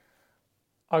 10.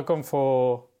 I've gone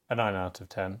for a 9 out of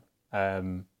 10.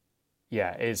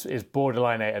 It's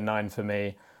borderline 8 and 9 for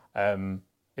me.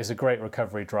 It's a great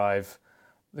recovery drive.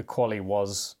 The quali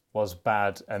was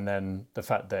bad, and then the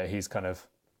fact that he's kind of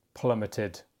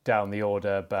plummeted down the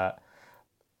order, but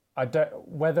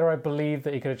whether I believe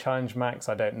that he could have challenged Max,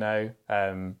 I don't know.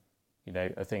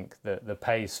 I think the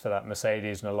pace for that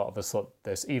Mercedes, and a lot of us thought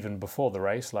this even before the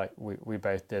race, like we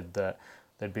both did, that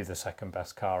they'd be the second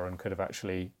best car and could have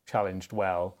actually challenged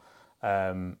well.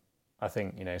 I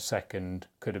think second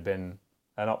could have been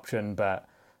an option, but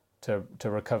to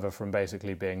recover from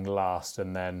basically being last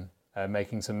and then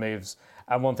making some moves.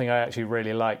 And one thing I actually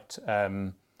really liked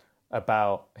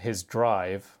about his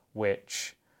drive,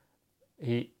 which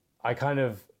I kind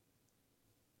of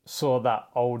saw that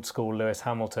old school Lewis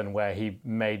Hamilton where he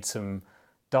made some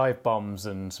dive bombs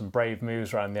and some brave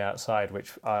moves around the outside,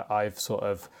 which I've sort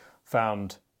of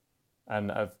found,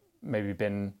 and I've maybe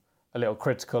been a little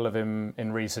critical of him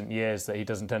in recent years, that he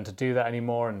doesn't tend to do that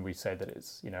anymore, and we say that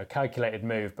it's, a calculated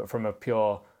move, but from a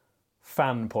pure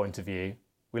fan point of view,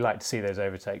 we like to see those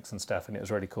overtakes and stuff, and it was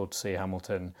really cool to see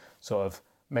Hamilton sort of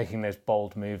making those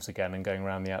bold moves again and going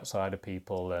around the outside of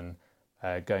people and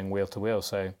going wheel to wheel.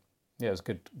 So yeah, it was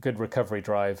good recovery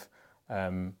drive,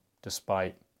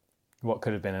 despite what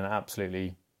could have been an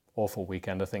absolutely awful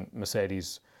weekend. I think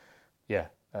Mercedes,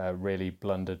 really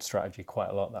blundered strategy quite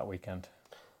a lot that weekend.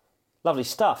 Lovely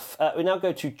stuff. We now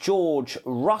go to George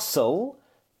Russell.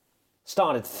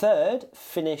 Started third,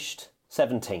 finished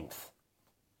 17th.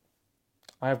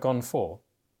 I have gone for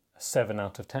a 7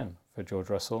 out of 10 for George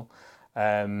Russell.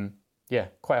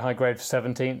 Quite high grade for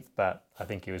 17th, but I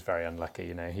think he was very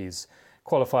unlucky. He's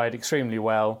qualified extremely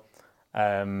well.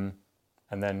 And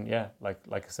then,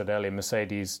 like I said earlier,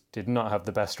 Mercedes did not have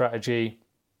the best strategy,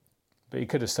 but he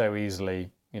could have so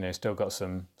easily, still got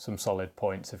some solid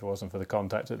points if it wasn't for the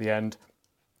contact at the end.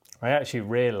 I actually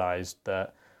realised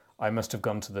that I must have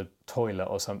gone to the toilet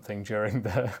or something during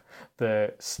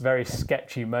the very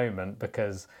sketchy moment,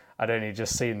 because I'd only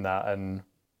just seen that, and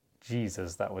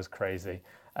Jesus, that was crazy.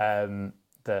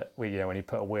 That when he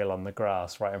put a wheel on the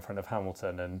grass right in front of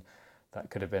Hamilton, and that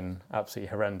could have been absolutely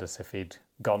horrendous if he'd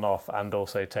gone off and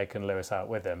also taken Lewis out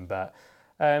with him. But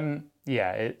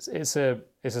it's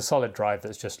a solid drive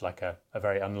that's just like a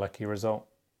very unlucky result.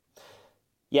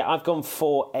 Yeah, I've gone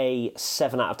for a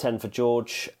 7 out of 10 for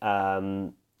George.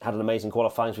 Had an amazing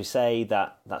qualifying, as we say.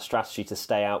 That strategy to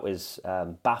stay out is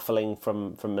baffling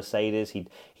from Mercedes. He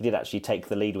did actually take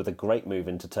the lead with a great move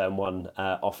into turn one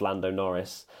off Lando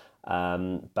Norris.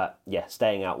 But yeah,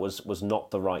 staying out was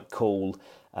not the right call.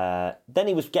 Then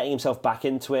he was getting himself back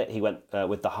into it. He went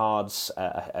with the hards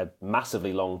a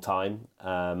massively long time,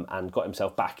 and got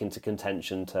himself back into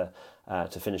contention to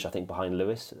finish, I think, behind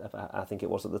Lewis, I think it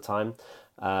was at the time.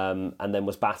 And then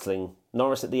was battling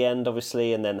Norris at the end,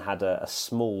 obviously, and then had a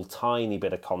small, tiny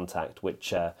bit of contact,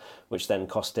 which then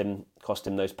cost him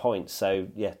those points. So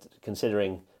yeah,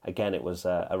 considering again it was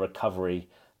a recovery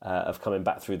of coming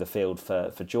back through the field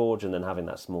for George, and then having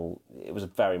that small, it was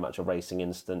very much a racing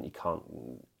incident. You can't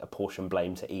apportion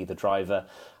blame to either driver.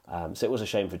 So it was a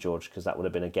shame for George, because that would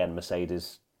have been, again,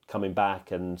 Mercedes coming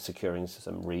back and securing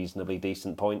some reasonably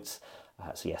decent points.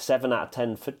 7 out of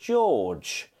 10 for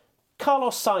George.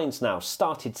 Carlos Sainz now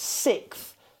started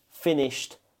 6th,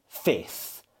 finished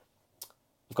 5th.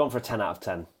 I've gone for a 10 out of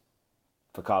 10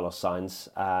 for Carlos Sainz.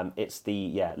 It's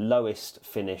the lowest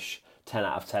finish 10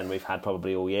 out of 10 we've had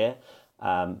probably all year.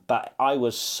 But I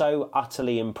was so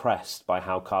utterly impressed by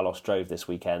how Carlos drove this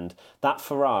weekend. That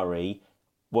Ferrari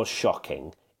was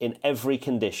shocking. In every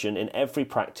condition, in every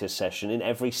practice session, in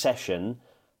every session,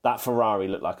 that Ferrari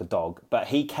looked like a dog. But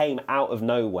he came out of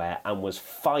nowhere and was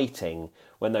fighting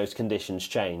when those conditions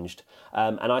changed.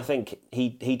 And I think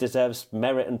he deserves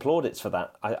merit and plaudits for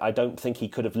that. I don't think he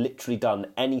could have literally done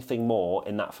anything more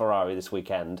in that Ferrari this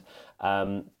weekend.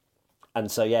 And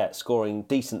so, scoring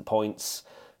decent points,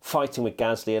 fighting with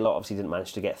Gasly a lot. Obviously didn't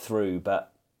manage to get through,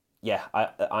 but yeah,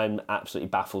 I'm absolutely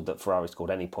baffled that Ferrari scored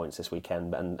any points this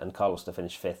weekend, and Carlos to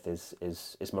finish 5th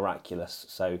is miraculous.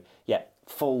 So yeah,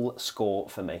 full score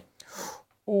for me.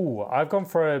 Ooh, I've gone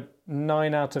for a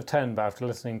 9 out of 10, but after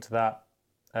listening to that,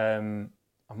 I'm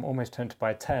almost tempted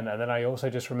by a 10. And then I also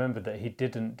just remembered that he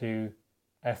didn't do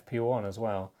FP1 as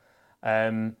well.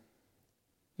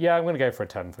 Yeah, I'm going to go for a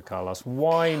 10 for Carlos.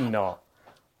 Why not?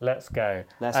 Let's go.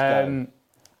 Let's go.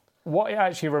 What it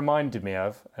actually reminded me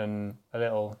of, and a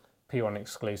little P1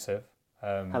 exclusive.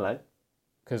 Hello.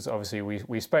 Because obviously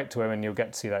we spoke to him, and you'll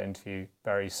get to see that interview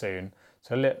very soon.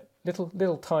 So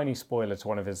little tiny spoiler to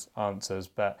one of his answers,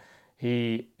 but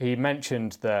he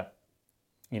mentioned that,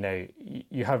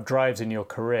 you have drives in your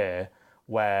career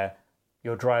where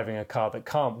you're driving a car that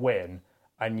can't win,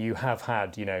 and you have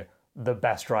had, the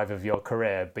best drive of your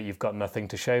career, but you've got nothing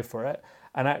to show for it.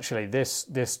 And actually this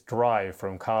drive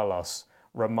from Carlos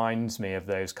reminds me of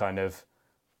those kind of,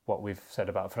 what we've said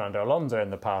about Fernando Alonso in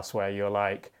the past, where you're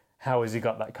like, how has he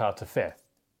got that car to 5th?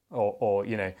 Or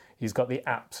he's got the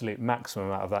absolute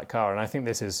maximum out of that car. And I think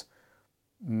this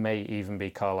may even be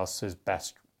Carlos's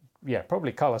best,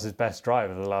 probably Carlos's best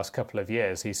drive of the last couple of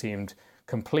years. He seemed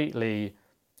completely,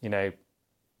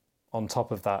 on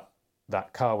top of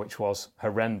that car, which was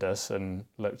horrendous and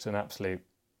looked an absolute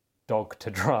dog to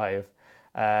drive.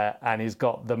 And he's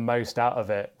got the most out of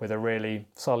it with a really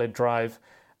solid drive,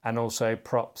 and also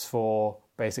props for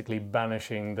basically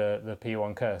banishing the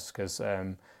P1 curse, because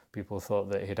people thought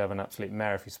that he'd have an absolute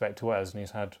mare if he spec to us, and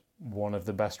he's had one of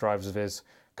the best drives of his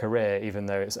career, even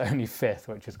though it's only fifth,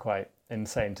 which is quite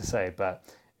insane to say. But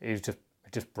he was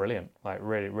just brilliant, like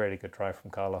really, really good drive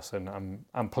from Carlos, and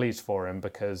I'm pleased for him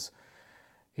because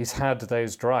he's had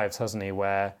those drives, hasn't he,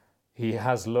 where he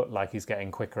has looked like he's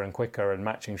getting quicker and quicker and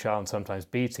matching Charles and sometimes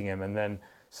beating him, and then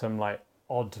some like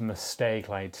odd mistake,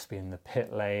 like he'd just be in the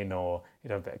pit lane or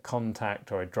he'd have a bit of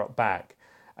contact or he'd drop back,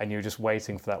 and you're just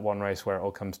waiting for that one race where it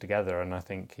all comes together. And I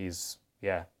think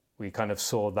we kind of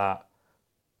saw that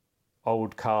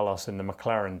old Carlos in the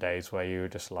McLaren days where you were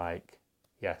just like,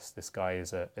 yes, this guy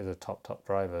is a top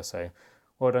driver. So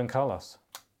well done, Carlos.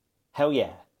 Hell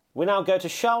yeah. We now go to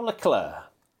Charles Leclerc.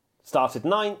 Started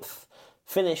 9th,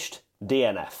 finished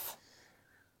DNF.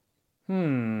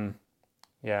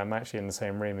 Yeah, I'm actually in the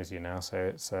same room as you now, so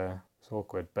it's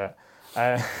awkward. But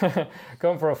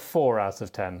going for a 4 out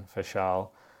of 10 for Charles.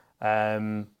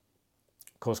 Of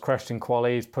course, crashed in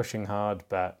quali, he's pushing hard,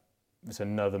 but it's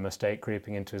another mistake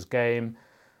creeping into his game.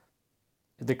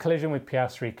 The collision with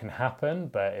Piastri can happen,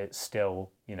 but it's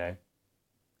still,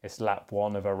 it's lap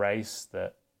 1 of a race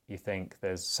that you think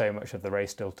there's so much of the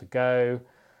race still to go.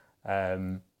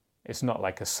 It's not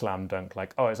like a slam dunk,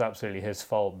 like, oh, it's absolutely his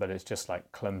fault, but it's just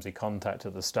like clumsy contact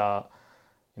at the start.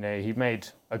 He made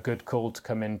a good call to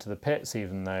come into the pits,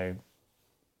 even though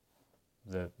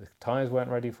the tyres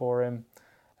weren't ready for him.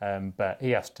 But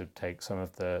he has to take some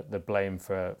of the blame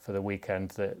for the weekend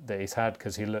that he's had,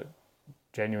 because he looked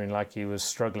genuinely like he was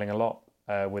struggling a lot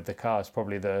with the car. It's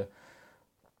probably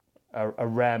a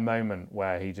rare moment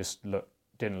where he just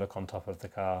didn't look on top of the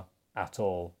car at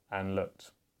all and looked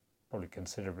probably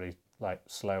considerably like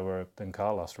slower than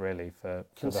Carlos, really, for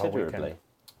the whole weekend.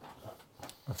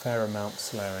 A fair amount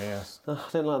slower, yes. I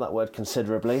didn't like that word,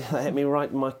 considerably. That hit me right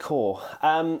in my core.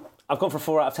 I've gone for a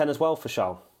 4 out of 10 as well for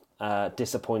Charles.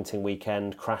 Disappointing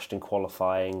weekend, crashed in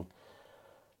qualifying.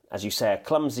 As you say, a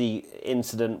clumsy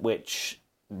incident which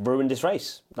ruined his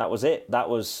race. That was it. That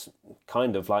was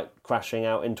kind of like crashing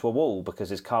out into a wall because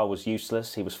his car was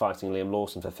useless. He was fighting Liam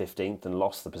Lawson for 15th and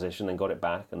lost the position and got it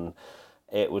back, and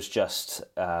it was just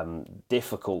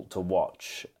difficult to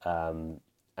watch.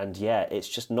 And yeah, it's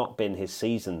just not been his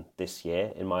season this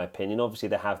year, in my opinion. Obviously,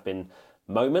 there have been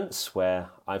moments where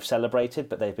I've celebrated,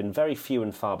 but they've been very few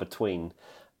and far between.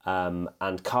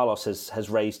 And Carlos has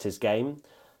raised his game.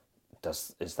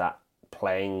 Is that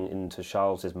playing into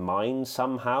Charles's mind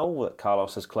somehow, that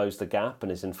Carlos has closed the gap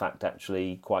and is in fact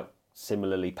actually quite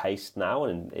similarly paced now,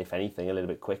 and if anything a little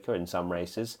bit quicker in some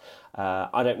races?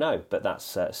 I don't know, but that's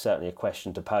certainly a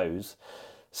question to pose.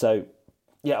 So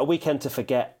yeah, a weekend to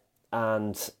forget,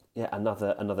 and yeah,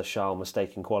 another Charles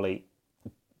mistake in quali.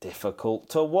 Difficult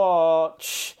to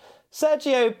watch.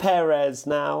 Sergio Perez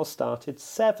now started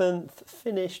 7th,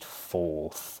 finished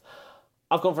 4th.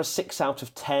 I've gone for a 6 out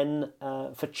of 10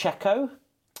 for Checo.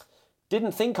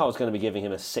 Didn't think I was going to be giving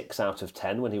him a 6 out of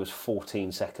 10 when he was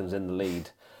 14 seconds in the lead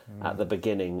at the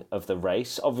beginning of the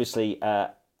race. Obviously,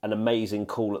 an amazing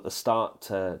call at the start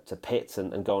to pit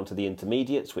and go on to the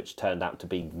intermediates, which turned out to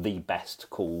be the best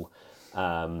call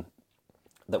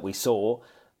that we saw.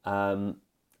 And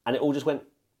it all just went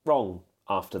wrong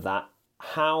after that.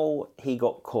 How he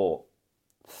got caught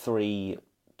 3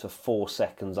 to 4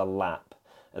 seconds a lap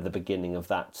at the beginning of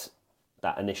that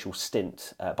initial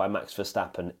stint by Max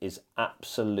Verstappen is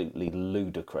absolutely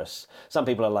ludicrous. Some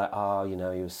people are like,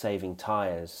 he was saving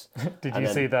tyres. Did you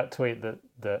see that tweet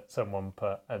that someone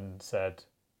put and said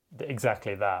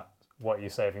exactly that? What are you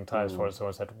saving tyres for? And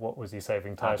someone said, what was he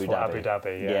saving tyres for? Abu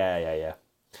Dhabi. Yeah.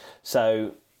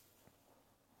 So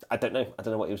I don't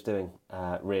know what he was doing,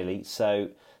 really. So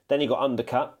then he got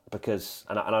undercut because,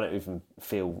 and I don't even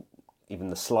feel even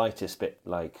the slightest bit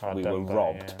like we were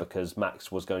robbed, because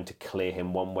Max was going to clear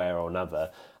him one way or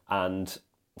another, and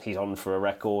he's on for a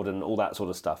record and all that sort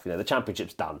of stuff. The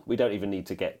championship's done. We don't even need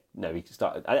to get. No, he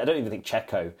started. I don't even think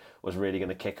Checo was really going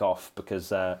to kick off,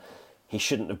 because he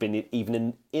shouldn't have been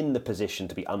even in the position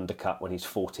to be undercut when he's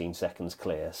 14 seconds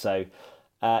clear. So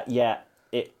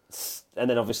and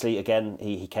then obviously again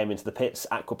he came into the pits,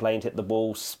 aquaplaned, hit the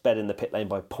wall, sped in the pit lane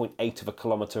by 0.8 of a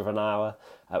kilometre an hour,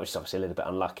 which is obviously a little bit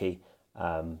unlucky.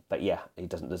 But yeah, he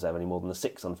doesn't deserve any more than a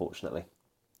 6, unfortunately.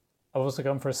 I've also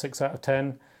gone for a 6 out of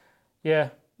 10. Yeah,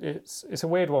 it's a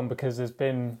weird one, because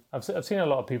I've seen a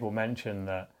lot of people mention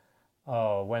that,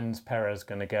 when's Perez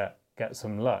going to get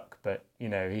some luck? But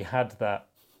he had that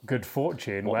good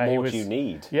fortune. What more do you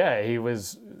need? Yeah, he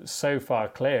was so far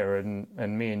clear,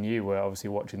 and me and you were obviously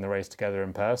watching the race together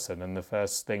in person, and the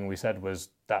first thing we said was,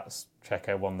 that's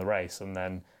Checo won the race, and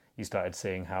then you started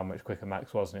seeing how much quicker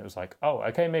Max was, and it was like, oh,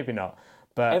 okay, maybe not.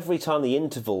 But every time the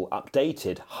interval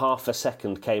updated, half a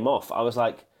second came off. I was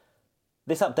like,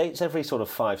 this updates every sort of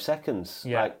 5 seconds.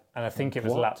 yeah, Like, and I think it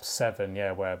was what? lap 7,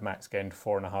 where Max gained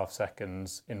 4.5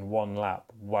 seconds in one lap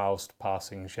whilst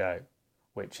passing Zhou,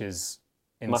 which is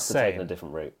insane. Must have taken a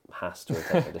different route. Has to have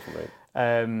taken a different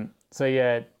route. So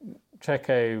yeah,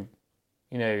 Checo,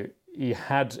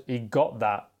 he got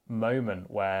that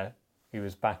moment where he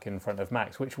was back in front of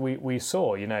Max, which we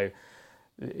saw.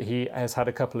 He has had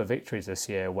a couple of victories this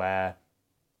year where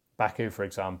Baku, for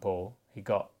example, he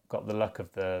got the luck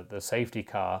of the safety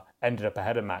car, ended up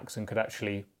ahead of Max and could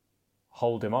actually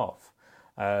hold him off,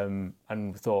 and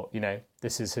thought,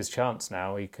 this is his chance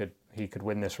now. He could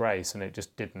win this race, and it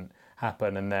just didn't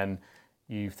happen. And then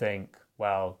you think,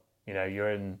 well,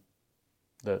 you're in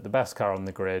the best car on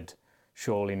the grid.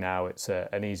 Surely now it's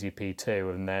an easy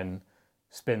P2, and then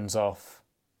spins off.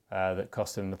 That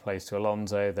cost him the place to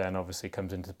Alonso, then obviously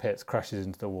comes into the pits, crashes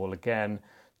into the wall again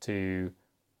to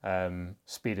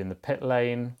speed in the pit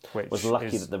lane. Which was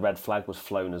lucky that the red flag was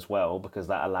flown as well, because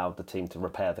that allowed the team to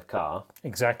repair the car.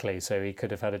 Exactly. So he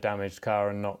could have had a damaged car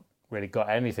and not really got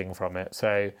anything from it.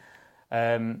 So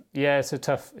it's a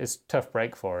tough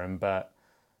break for him, but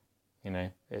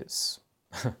it's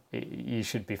you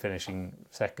should be finishing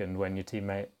second when your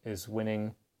teammate is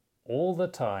winning all the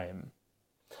time.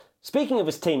 Speaking of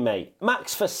his teammate,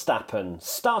 Max Verstappen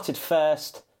started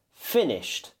first,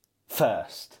 finished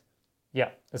first. Yeah,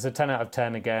 it's a 10 out of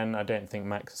 10 again. I don't think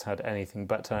Max has had anything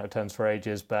but 10 out of 10s for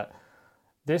ages, but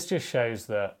this just shows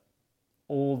that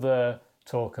all the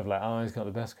talk of he's got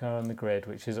the best car on the grid,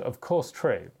 which is of course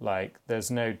true. There's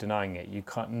no denying it.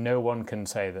 No one can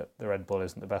say that the Red Bull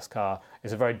isn't the best car.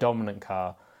 It's a very dominant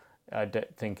car. I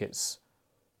don't think it's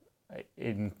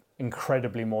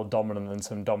incredibly more dominant than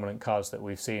some dominant cars that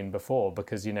we've seen before,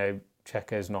 because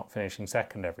Checo's not finishing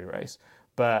second every race.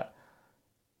 But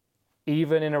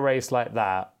even in a race like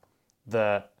that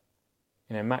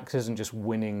Max isn't just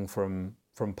winning from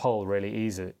pole really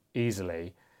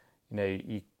easily.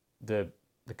 The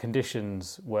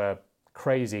conditions were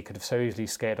crazy. He could have so easily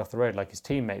skated off the road like his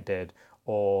teammate did,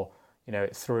 or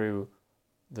through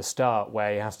the start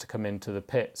where he has to come into the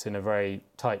pits in a very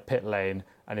tight pit lane,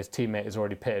 and his teammate has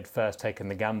already pitted first, taken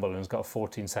the gamble, and has got a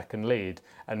 14-second lead,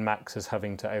 and Max is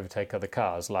having to overtake other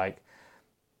cars.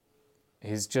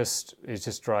 He's just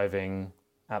driving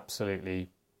absolutely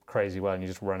crazy well, and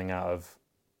you're just running out of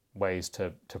ways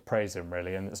to praise him,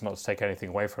 really. And it's not to take anything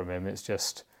away from him. It's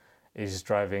just he's just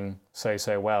driving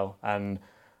so well. And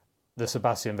the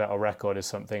Sebastian Vettel record is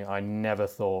something I never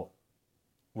thought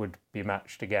would be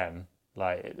matched again.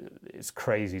 It's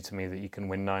crazy to me that you can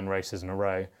win 9 races in a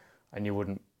row, and you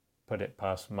wouldn't put it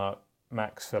past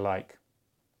Max for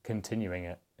continuing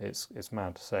it. It's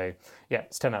mad. So yeah,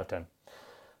 it's 10 out of 10.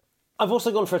 I've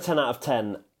also gone for a 10 out of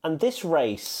 10, and this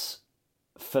race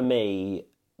for me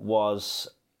was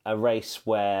a race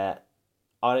where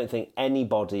I don't think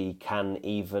anybody can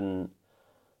even,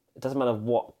 it doesn't matter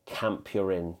what camp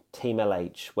you're in, Team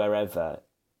LH, wherever,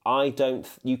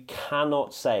 you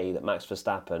cannot say that Max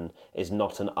Verstappen is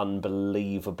not an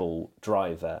unbelievable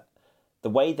driver. The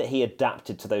way that he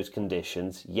adapted to those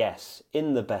conditions, yes,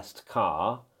 in the best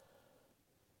car,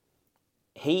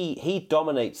 he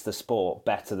dominates the sport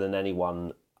better than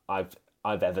anyone I've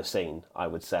ever seen, I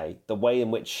would say. The way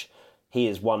in which he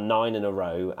has won 9 in a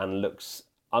row and looks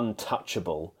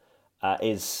untouchable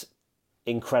is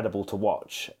incredible to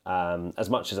watch.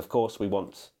 As much as, of course, we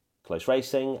want close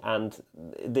racing, and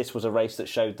this was a race that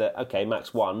showed that, okay,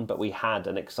 Max won, but we had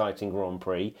an exciting Grand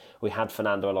Prix. We had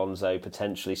Fernando Alonso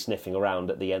potentially sniffing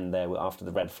around at the end there after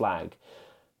the red flag.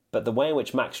 But the way in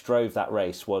which Max drove that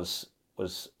race was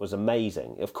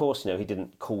amazing. Of course, he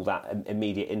didn't call that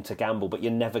immediate inter-gamble, but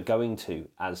you're never going to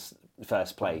as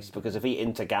first place, because if he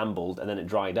inter-gambled and then it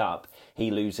dried up, he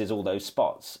loses all those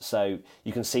spots. So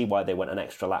you can see why they went an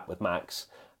extra lap with Max.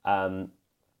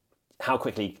 How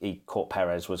quickly he caught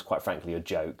Perez was, quite frankly, a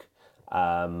joke,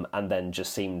 and then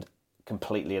just seemed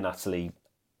completely and utterly,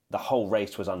 the whole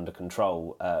race was under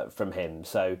control from him.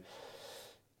 So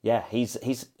yeah, he's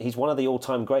one of the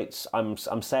all-time greats. I'm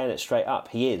saying it straight up.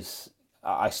 He is.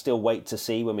 I still wait to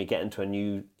see when we get into a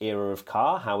new era of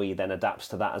car how he then adapts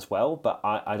to that as well. But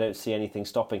I don't see anything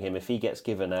stopping him. If he gets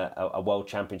given a World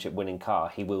Championship winning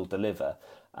car, he will deliver.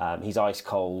 He's ice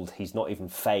cold. He's not even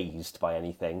fazed by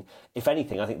anything. If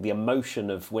anything, I think the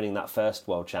emotion of winning that first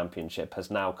World Championship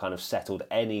has now kind of settled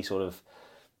any sort of,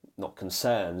 not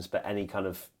concerns, but any kind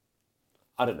of,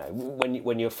 I don't know,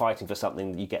 when you're fighting for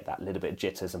something, you get that little bit of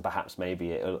jitters, and perhaps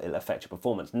maybe it'll affect your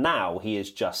performance. Now he is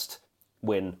just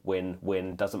win,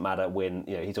 doesn't matter, win.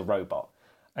 He's a robot.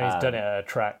 And he's done it at a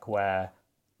track where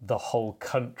the whole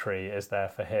country is there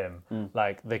for him.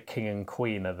 Like the king and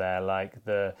queen are there. Like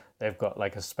they've got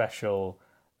like a special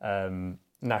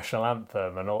national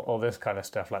anthem and all this kind of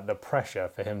stuff. Like the pressure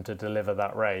for him to deliver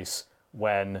that race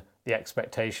when the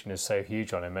expectation is so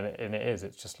huge on him, and it is.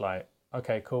 It's just like,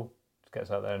 okay, cool, just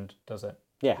gets out there and does it.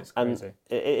 Yeah, it's crazy. And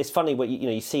it's funny what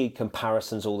you see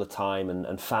comparisons all the time,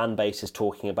 and fan bases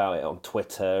talking about it on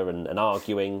Twitter and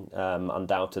arguing,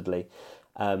 undoubtedly.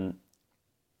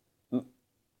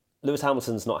 Lewis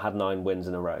Hamilton's not had 9 wins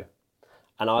in a row,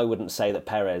 and I wouldn't say that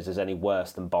Perez is any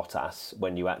worse than Bottas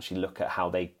when you actually look at how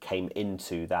they came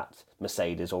into that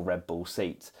Mercedes or Red Bull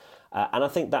seat. And I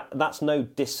think that's no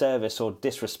disservice or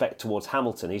disrespect towards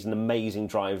Hamilton. He's an amazing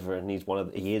driver, and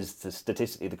he is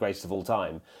statistically the greatest of all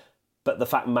time. But the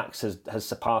fact Max has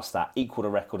surpassed that, equalled a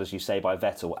record, as you say, by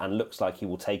Vettel, and looks like he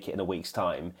will take it in a week's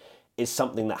time, is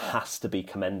something that has to be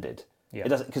commended. Yeah. It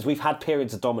doesn't, because we've had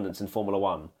periods of dominance in Formula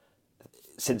One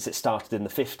since it started in the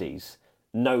 50s.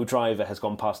 No driver has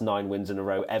gone past 9 wins in a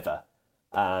row ever.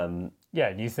 And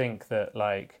you think that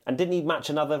like... And didn't he match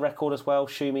another record as well?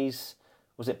 Schumi's,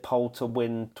 was it pole to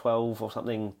win 12 or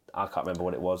something? I can't remember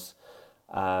what it was.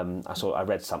 I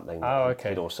read something.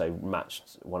 He'd also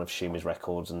matched one of Schumacher's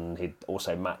records, and he'd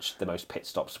also matched the most pit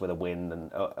stops with a win,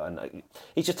 and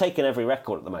he's just taken every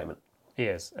record at the moment. He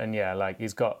is, and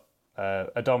he's got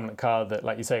a dominant car that,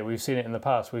 like you say, we've seen it in the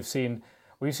past. We've seen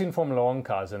Formula One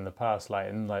cars in the past, like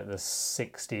in like the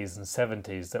 60s and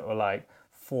 70s, that were like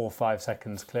 4 or 5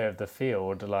 seconds clear of the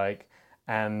field,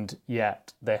 and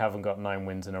yet they haven't got 9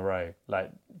 wins in a row.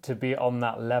 Like, to be on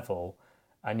that level.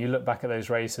 And you look back at those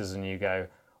races and you go,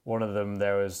 one of them,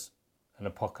 there was an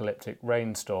apocalyptic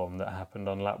rainstorm that happened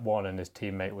on lap 1 and his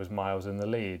teammate was miles in the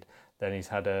lead. Then he's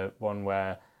had one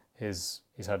where he's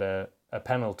had a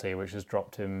penalty which has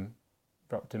dropped him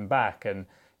back, and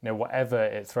whatever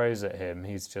it throws at him,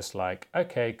 he's just like,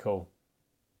 okay, cool.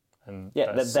 And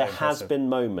there has been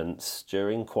moments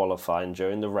during qualifying,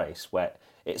 during the race, where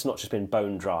it's not just been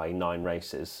bone dry 9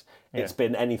 races. It's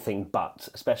been anything but,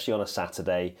 especially on a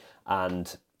Saturday.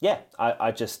 And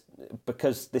I just,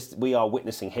 because we are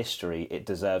witnessing history, it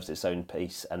deserves its own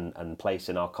piece and place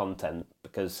in our content,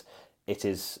 because it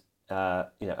is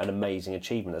an amazing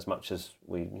achievement. As much as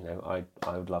I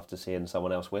would love to see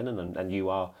someone else win, and you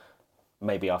are,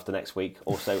 maybe after next week,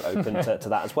 also open to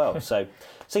that as well. So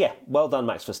well done,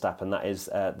 Max Verstappen. That is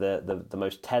the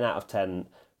most 10 out of 10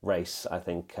 race I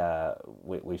think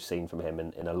we've seen from him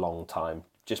in a long time,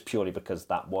 just purely because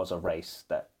that was a race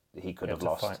that he could have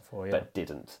lost but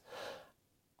didn't.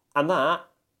 And that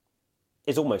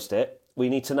is almost it. We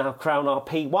need to now crown our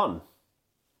P1.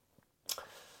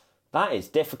 That is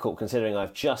difficult, considering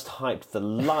I've just hyped the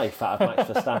life out of Max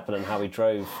Verstappen and how he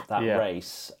drove that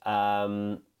race.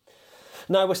 No,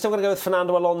 we're still going to go with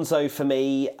Fernando Alonso for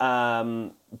me,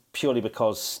 purely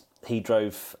because he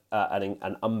drove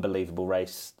an unbelievable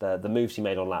race. The moves he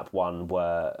made on lap 1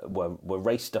 were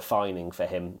race defining for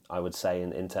him, I would say,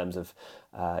 in terms of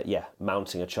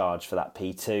mounting a charge for that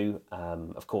P2.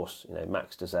 Of course,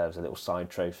 Max deserves a little side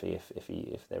trophy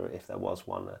if there was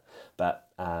one, but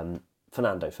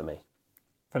Fernando for me.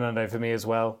 Fernando for me as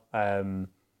well.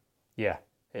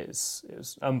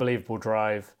 It's unbelievable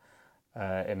drive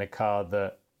in a car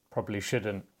that probably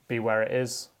shouldn't be where it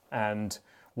is, and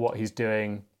what he's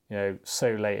doing,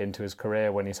 so late into his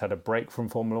career, when he's had a break from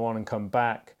Formula One and come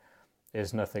back,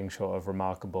 is nothing short of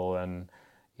remarkable. And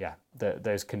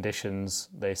those conditions,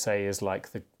 they say, is like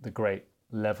the great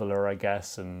leveler, I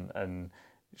guess, and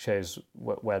shows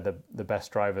where the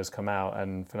best drivers come out.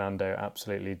 And Fernando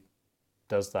absolutely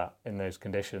does that in those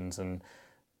conditions, and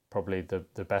probably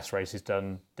the best race he's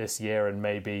done this year and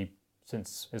maybe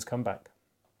since his comeback.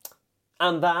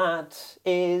 And that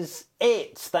is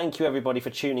it. Thank you, everybody, for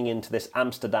tuning in to this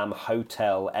Amsterdam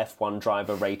Hotel F1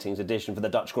 Driver Ratings edition for the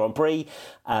Dutch Grand Prix.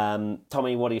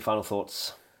 Tommy, what are your final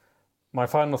thoughts? My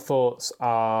final thoughts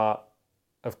are,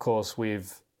 of course,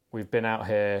 we've been out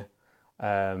here.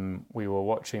 We were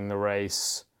watching the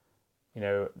race.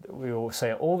 We all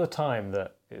say all the time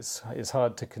that it's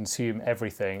hard to consume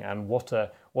everything, and what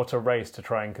a race to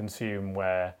try and consume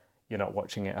where you're not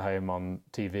watching it at home on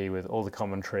TV with all the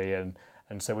commentary, and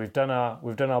so we've done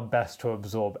our best to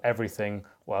absorb everything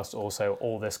whilst also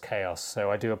all this chaos. So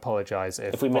I do apologise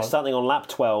if we missed something on lap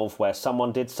 12 where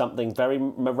someone did something very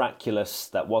miraculous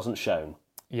that wasn't shown.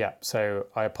 Yeah, so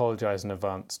I apologise in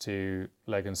advance to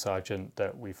Logan Sargent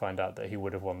that we find out that he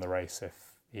would have won the race if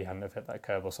he hadn't have hit that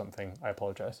curb or something. I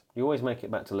apologise. You always make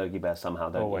it back to Logie Bear somehow,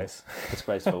 don't always. you? Always. It's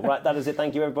graceful. Right, that is it.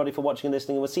 Thank you, everybody, for watching and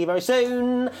listening, and we'll see you very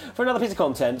soon for another piece of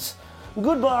content.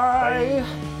 Goodbye!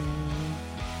 Bye.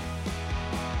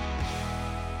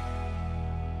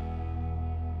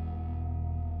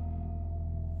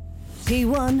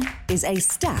 P1 is a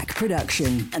Stack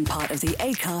production and part of the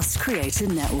Acast Creator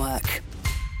Network.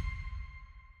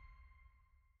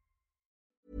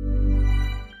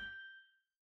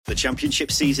 The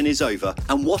championship season is over,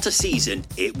 and what a season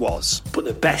it was. But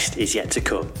the best is yet to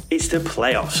come. It's the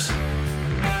playoffs.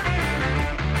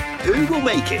 Who will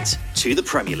make it to the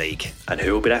Premier League? And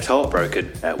who will be left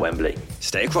heartbroken at Wembley?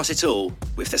 Stay across it all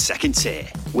with the second tier.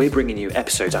 We're bringing you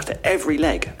episodes after every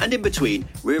leg. And in between,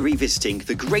 we're revisiting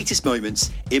the greatest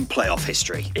moments in playoff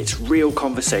history. It's real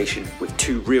conversation with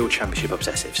two real championship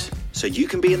obsessives. So you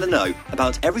can be in the know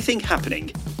about everything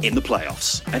happening in the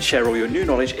playoffs. And share all your new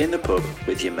knowledge in the pub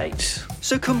with your mates.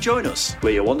 So come join us.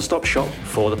 We're your one-stop shop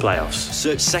for the playoffs.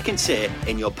 Search second tier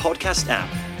in your podcast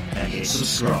app and hit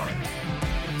subscribe.